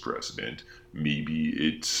host president. Maybe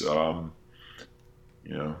it's,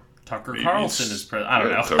 Tucker Carlson is president. I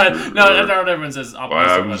don't know. Tucker, no, I don't know. Everyone says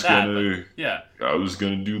opposite of that. I was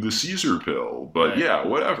gonna do the Caesar pill, but right. Yeah,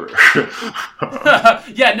 whatever.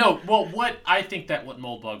 Yeah, no. Well, what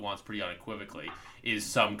Moldbug wants pretty unequivocally is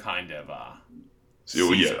some kind of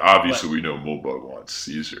Caesar. Yeah, obviously we know Moldbug wants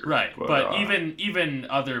Caesar. Right, but even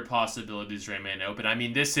other possibilities remain open. I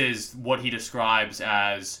mean, this is what he describes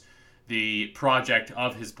as the project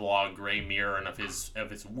of his blog, Gray Mirror, and of his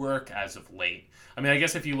work as of late. I mean, I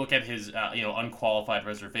guess if you look at his Unqualified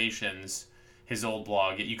Reservations, his old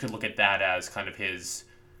blog, you could look at that as kind of his,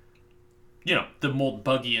 the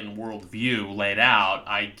Moldbugian worldview laid out.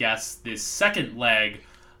 I guess this second leg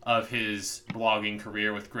of his blogging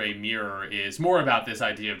career with Gray Mirror is more about this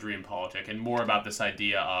idea of dream politic and more about this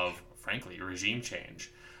idea of, frankly, regime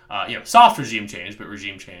change. Soft regime change, but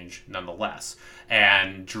regime change nonetheless,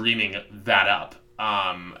 and dreaming that up.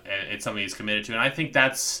 It's something he's committed to, and I think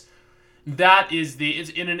it's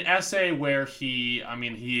in an essay where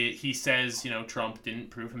he says, Trump didn't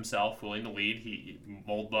prove himself willing to lead.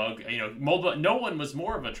 Moldbug, no one was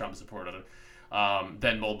more of a Trump supporter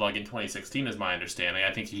than Moldbug in 2016, is my understanding.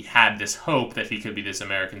 I think he had this hope that he could be this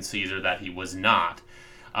American Caesar that he was not.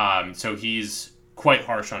 So he's quite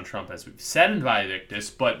harsh on Trump, as we've said in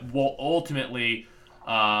Valedictus, but will ultimately,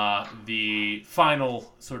 the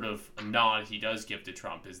final sort of nod he does give to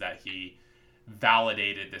Trump is that he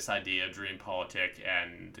validated this idea of dream politic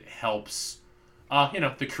and helps,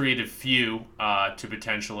 the creative few to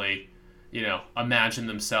potentially, imagine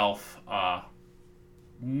themselves,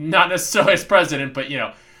 not necessarily as president, but,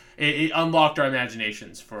 it unlocked our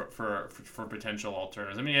imaginations for potential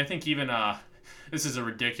alternatives. I mean, I think even, this is a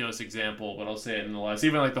ridiculous example, but I'll say it nonetheless.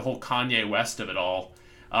 Even like the whole Kanye West of it all.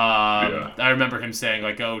 I remember him saying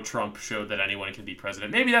like, "Oh, Trump showed that anyone can be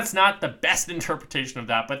president." Maybe that's not the best interpretation of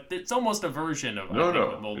that, but it's almost a version of what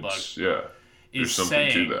Moldbug. There's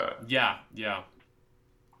something to that. Yeah.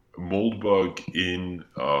 Moldbug in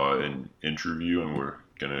an interview, and we're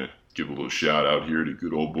gonna give a little shout out here to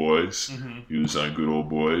Good Old Boys. Mm-hmm. He was on Good Old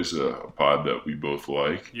Boys, a pod that we both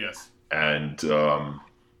like. Yes. And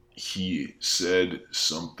he said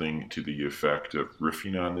something to the effect of,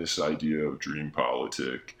 riffing on this idea of dream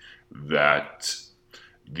politic, that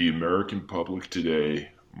the American public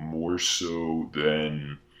today, more so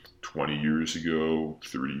than 20 years ago,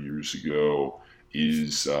 30 years ago,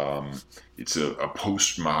 is it's a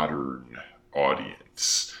postmodern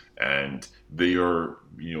audience, and they are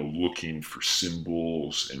looking for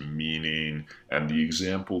symbols and meaning. And the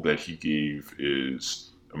example that he gave is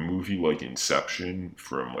a movie like Inception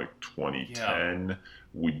from like 2010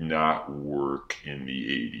 would not work in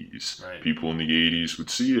the 80s. Right. People in the 80s would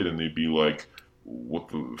see it and they'd be like, what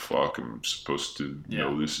the fuck? I'm supposed to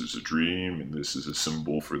know this is a dream and this is a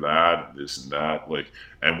symbol for that and this and that.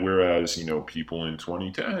 And whereas, people in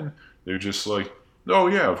 2010, they're just like, oh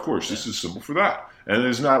yeah, of course, this is a symbol for that. And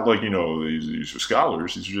it's not like, these are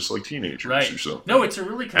scholars, these are just like teenagers or something. No, it's a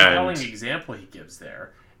really compelling example he gives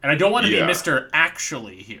there. And I don't want to be Mr.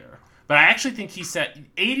 Actually here, but I actually think he said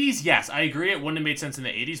 80s, yes, I agree it wouldn't have made sense in the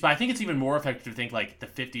 80s, but I think it's even more effective to think like the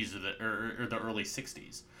 50s or the early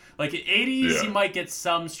 60s. Like in 80s, you might get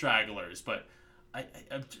some stragglers, but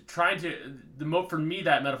I'm trying to, for me,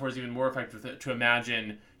 that metaphor is even more effective to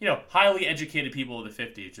imagine, highly educated people of the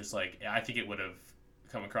 50s, just like, I think it would have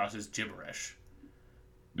come across as gibberish.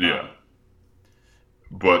 Yeah.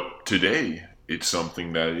 But today, it's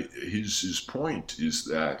something that his point is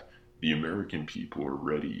that the American people are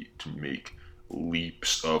ready to make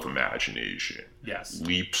leaps of imagination. Yes.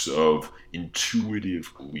 Leaps of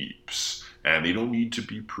intuitive leaps. And they don't need to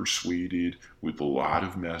be persuaded with a lot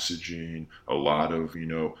of messaging, a lot of,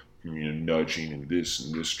 nudging in this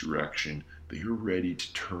and this direction. They are ready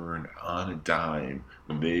to turn on a dime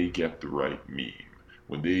when they get the right meme.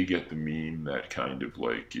 When they get the meme that kind of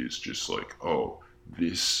like is just like, oh,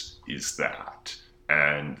 this is that.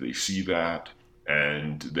 and they see that,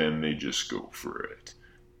 and then they just go for it.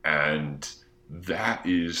 And that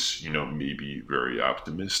is, maybe very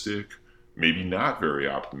optimistic, maybe not very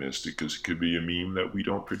optimistic, because it could be a meme that we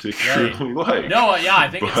don't particularly like. No, yeah, I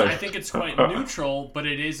think it's quite neutral, but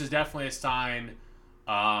it is definitely a sign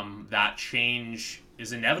that change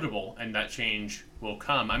is inevitable and that change will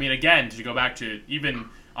come. I mean, again, to go back to even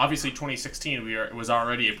obviously 2016, it was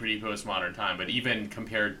already a pretty postmodern time, but even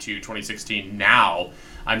compared to 2016 now,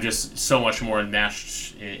 I'm just so much more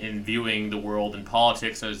enmeshed in viewing the world and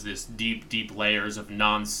politics as this deep, deep layers of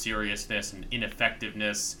non-seriousness and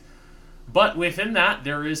ineffectiveness. But within that,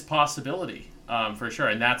 there is possibility, for sure.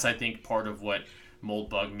 And that's, I think, part of what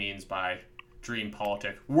Moldbug means by dream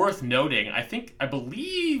politic. Worth noting, I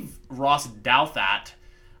believe Ross Douthat,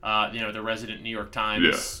 the resident New York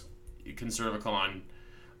Times conservicon,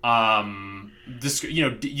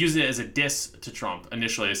 use it as a diss to Trump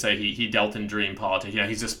initially, to say he dealt in dream politics.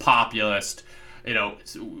 He's this populist,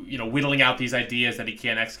 whittling out these ideas that he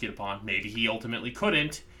can't execute upon. Maybe he ultimately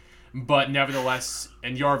couldn't, but nevertheless,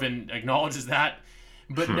 and Yarvin acknowledges that,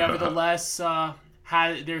 but nevertheless,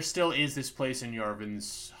 there still is this place in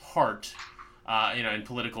Yarvin's heart, in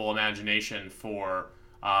political imagination for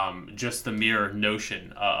just the mere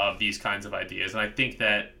notion of these kinds of ideas. And I think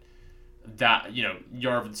that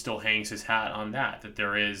Yarvin still hangs his hat on that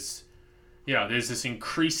there is, there's this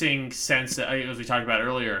increasing sense that, as we talked about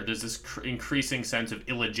earlier, there's this increasing sense of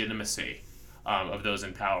illegitimacy of those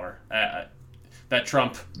in power that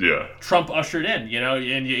Trump ushered in,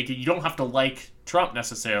 and you don't have to like Trump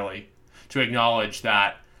necessarily to acknowledge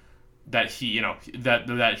that he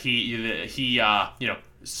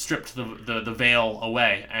stripped the veil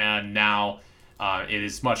away, and now it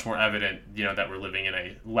is much more evident, that we're living in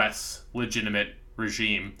a less legitimate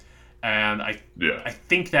regime. And I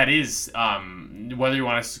think that is, whether you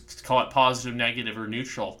want to call it positive, negative, or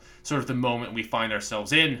neutral, sort of the moment we find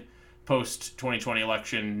ourselves in post-2020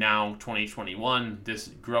 election, now 2021, this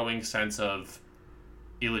growing sense of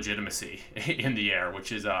illegitimacy in the air,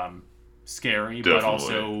 which is scary, but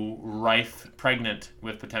also pregnant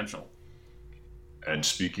with potential. And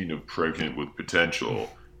speaking of pregnant with potential,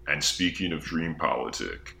 and speaking of dream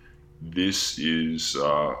politic, this is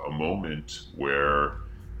a moment where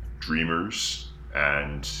dreamers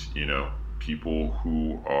and, people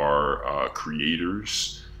who are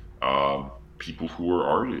creators, people who are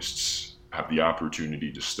artists have the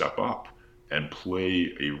opportunity to step up and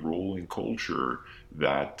play a role in culture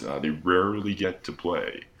that they rarely get to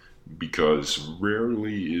play. Because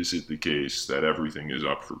rarely is it the case that everything is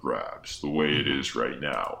up for grabs the way it is right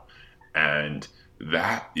now. And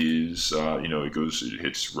that is, it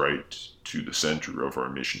hits right to the center of our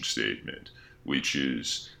mission statement, which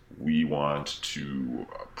is we want to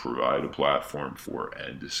provide a platform for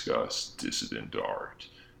and discuss dissident art.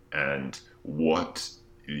 And what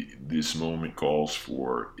this moment calls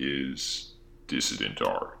for is dissident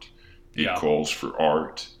art. It calls for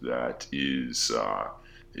art that is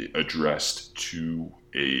addressed to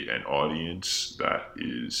an audience that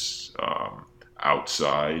is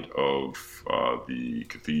outside of the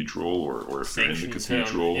cathedral, or if they're in the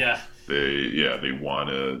cathedral, they want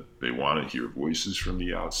to hear voices from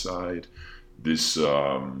the outside. This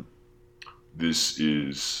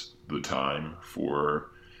is the time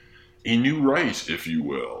for a new right, if you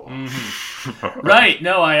will. Mm-hmm. Right.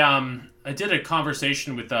 No, I did a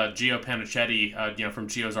conversation with Gio Panichetti, from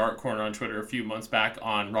Gio's Art Corner on Twitter a few months back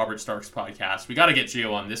on Robert Stark's podcast. We got to get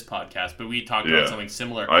Gio on this podcast, but we talked about something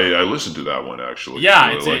similar. I listened to that one, actually.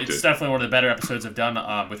 Yeah, it's definitely one of the better episodes I've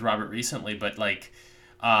done with Robert recently. But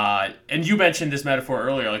and you mentioned this metaphor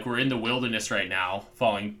earlier, we're in the wilderness right now,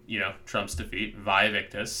 following Trump's defeat, Via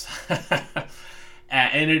Victus.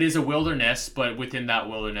 And it is a wilderness, but within that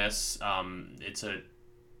wilderness, it's a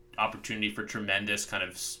opportunity for tremendous kind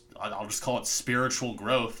of, I'll just call it spiritual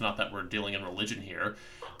growth. Not that we're dealing in religion here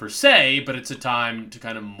per se, but it's a time to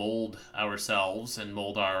kind of mold ourselves and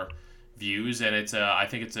mold our views. And I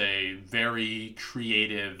think it's a very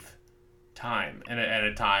creative time, and at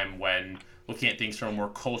a time when looking at things from a more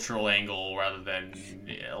cultural angle rather than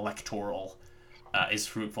electoral is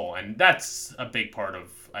fruitful. And that's a big part of,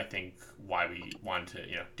 I think, why we wanted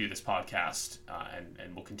to do this podcast,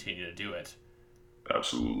 and we'll continue to do it.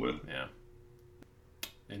 Absolutely. Yeah.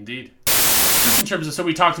 Indeed. Just in terms of, so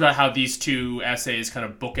we talked about how these two essays kind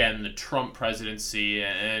of bookend the Trump presidency,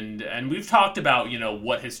 and we've talked about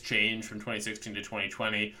what has changed from 2016 to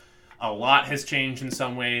 2020. A lot has changed in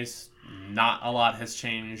some ways. Not a lot has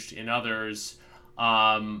changed in others.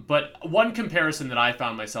 But one comparison that I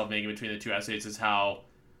found myself making between the two essays is how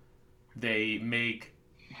they make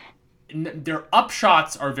their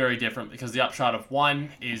upshots are very different, because the upshot of one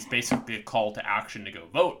is basically a call to action to go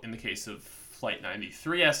vote in the case of Flight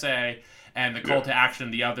 93 essay, and the call to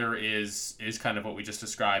action the other is kind of what we just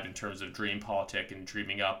described in terms of dream politic and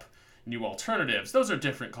dreaming up new alternatives. Those are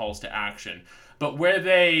different calls to action, but where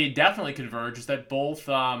they definitely converge is that both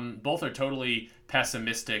are totally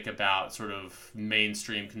pessimistic about sort of the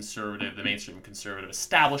mainstream conservative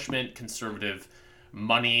establishment, conservative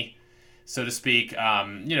money, so to speak.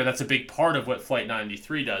 That's a big part of what Flight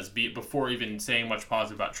 93 does. Before even saying much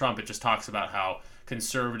positive about Trump, it just talks about how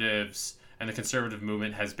conservatives and the conservative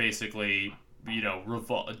movement has basically,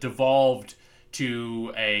 devolved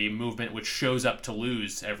to a movement which shows up to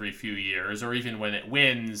lose every few years, or even when it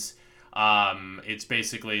wins, it's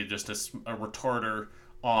basically just a retarder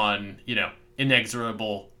on,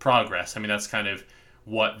 inexorable progress. I mean, that's kind of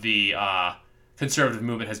what the conservative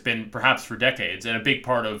movement has been perhaps for decades. And a big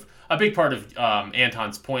part of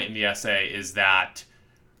Anton's point in the essay is that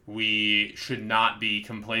we should not be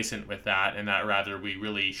complacent with that, and that rather we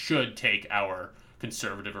really should take our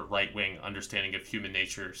conservative or right-wing understanding of human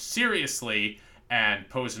nature seriously and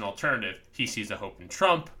pose an alternative. He sees a hope in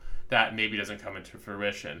Trump that maybe doesn't come into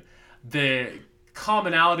fruition. The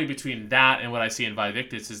commonality between that and what I see in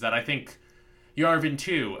Vivictus is that I think Yarvin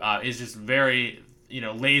too is just very,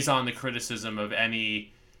 lays on the criticism of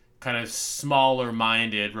any kind of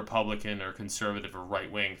smaller-minded Republican or conservative or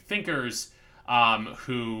right-wing thinkers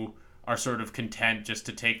who are sort of content just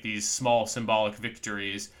to take these small symbolic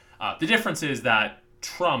victories. The difference is that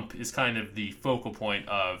Trump is kind of the focal point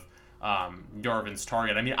of Yarvin's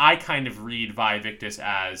target. I mean, I kind of read Vivictus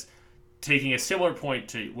as taking a similar point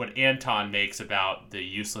to what Anton makes about the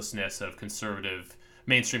uselessness of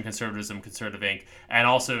mainstream conservatism, conservative Inc., and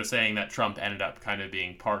also saying that Trump ended up kind of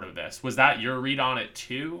being part of this. Was that your read on it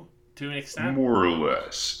too, to an extent? More or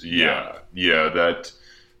less, yeah.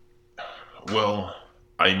 Well,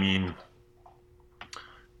 I mean,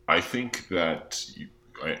 I think that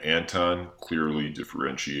Anton clearly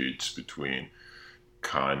differentiates between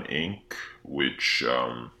Con Inc., which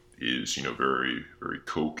is, very, very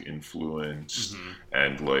Koch influenced,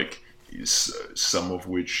 and is some of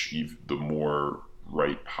which the more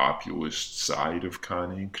right populist side of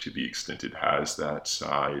Con Inc., to the extent it has that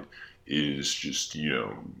side, is just,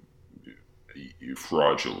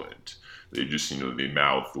 fraudulent. They just, they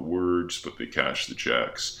mouth the words, but they cash the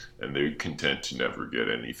checks, and they're content to never get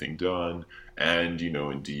anything done. And,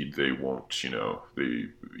 indeed, they won't,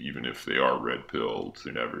 even if they are red-pilled,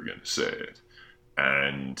 they're never going to say it.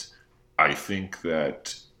 And I think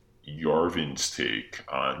that Yarvin's take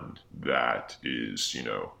on that is,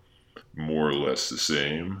 more or less the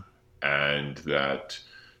same. And that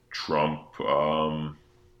Trump, I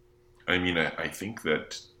think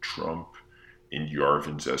that Trump, in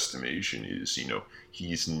Yarvin's estimation, is,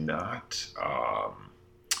 he's not,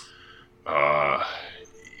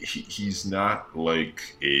 he's not like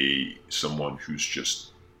someone who's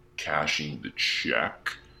just cashing the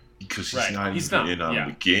check, because he's not even in on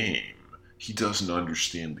the game. He doesn't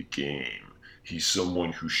understand the game. He's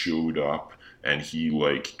someone who showed up and he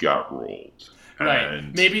got rolled. Right.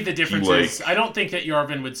 And maybe the difference is, I don't think that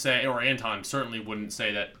Yarvin would say, or Anton certainly wouldn't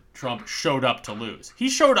say, that Trump showed up to lose. He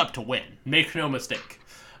showed up to win. Make no mistake.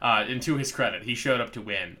 And to his credit, he showed up to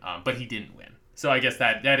win, but he didn't win. So I guess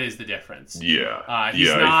that is the difference. Yeah. He's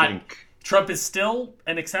not. I think Trump is still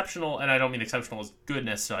an exceptional, and I don't mean exceptional as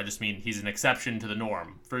goodness, so I just mean he's an exception to the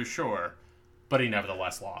norm, for sure. But he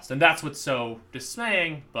nevertheless lost. And that's what's so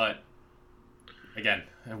dismaying, but again,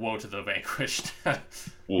 woe to the vanquished.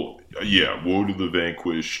 Well, yeah, woe to the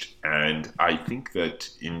vanquished. And I think that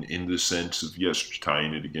in the sense of, yes,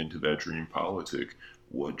 tying it again to that dream politic,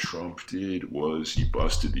 what Trump did was he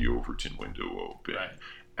busted the Overton window open. Right.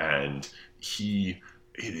 And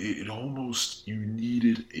it almost, you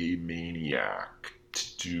needed a maniac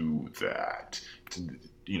to do that.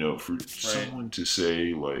 For someone to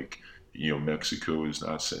say, Mexico is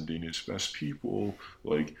not sending its best people,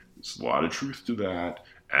 there's a lot of truth to that.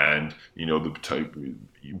 And,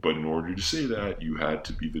 but in order to say that, you had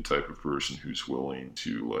to be the type of person who's willing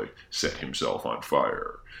to, set himself on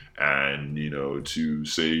fire. And, to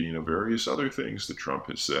say, various other things that Trump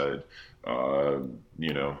has said.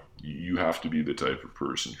 You have to be the type of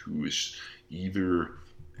person who is either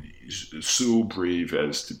so brave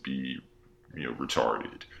as to be,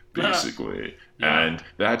 retarded, basically. Yeah. And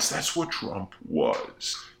that's what Trump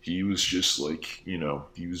was. He was just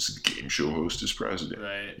he was a game show host as president.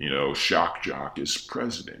 Right. Shock jock as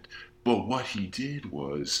president. But what he did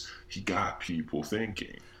was he got people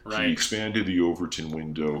thinking. Right. He expanded the Overton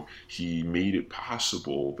window. He made it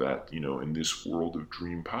possible that, in this world of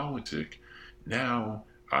dream politic, now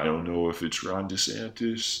I don't know if it's Ron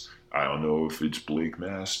DeSantis. I don't know if it's Blake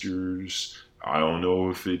Masters. I don't know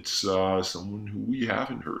if it's someone who we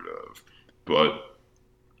haven't heard of. But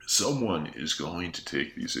someone is going to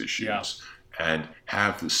take these issues and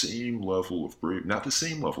have the same level of not the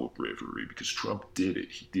same level of bravery, because Trump did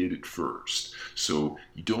it. He did it first. So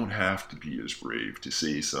you don't have to be as brave to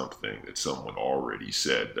say something that someone already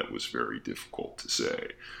said that was very difficult to say.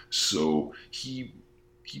 So he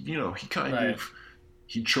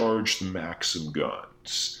charged the Maxim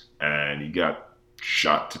guns and he got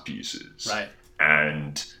shot to pieces. Right.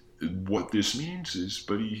 And what this means is,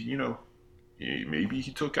 maybe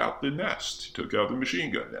he took out the nest. He took out the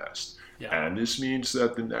machine gun nest. Yeah. And this means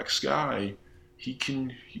that the next guy, he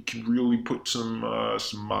can really put some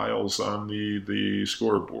miles on the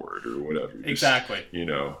scoreboard or whatever. Exactly.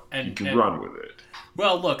 And he can run with it.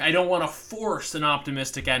 Well, look, I don't want to force an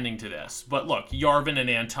optimistic ending to this, but look, Yarvin and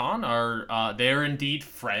Anton are they're indeed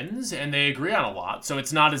friends, and they agree on a lot. So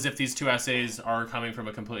it's not as if these two essays are coming from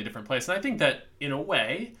a completely different place. And I think that, in a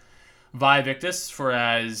way, Vae Victis, for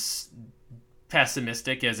as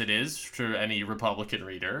pessimistic as it is to any Republican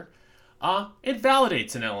reader, it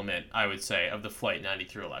validates an element, I would say, of the Flight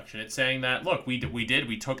 93 election. It's saying that, look, we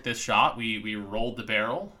took this shot, we rolled the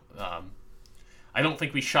barrel. I don't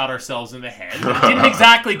think we shot ourselves in the head. It didn't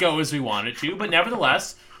exactly go as we wanted to, but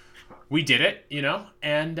nevertheless, we did it,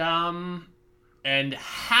 and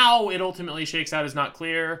how it ultimately shakes out is not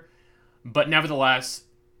clear, but nevertheless,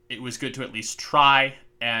 it was good to at least try,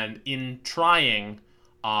 and in trying,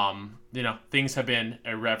 things have been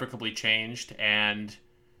irrevocably changed, and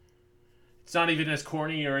it's not even as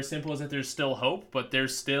corny or as simple as that there's still hope, but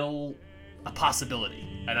there's still a possibility.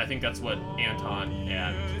 And I think that's what Anton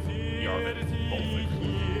and Yarvin both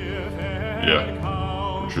agree.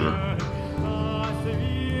 Yeah, for sure.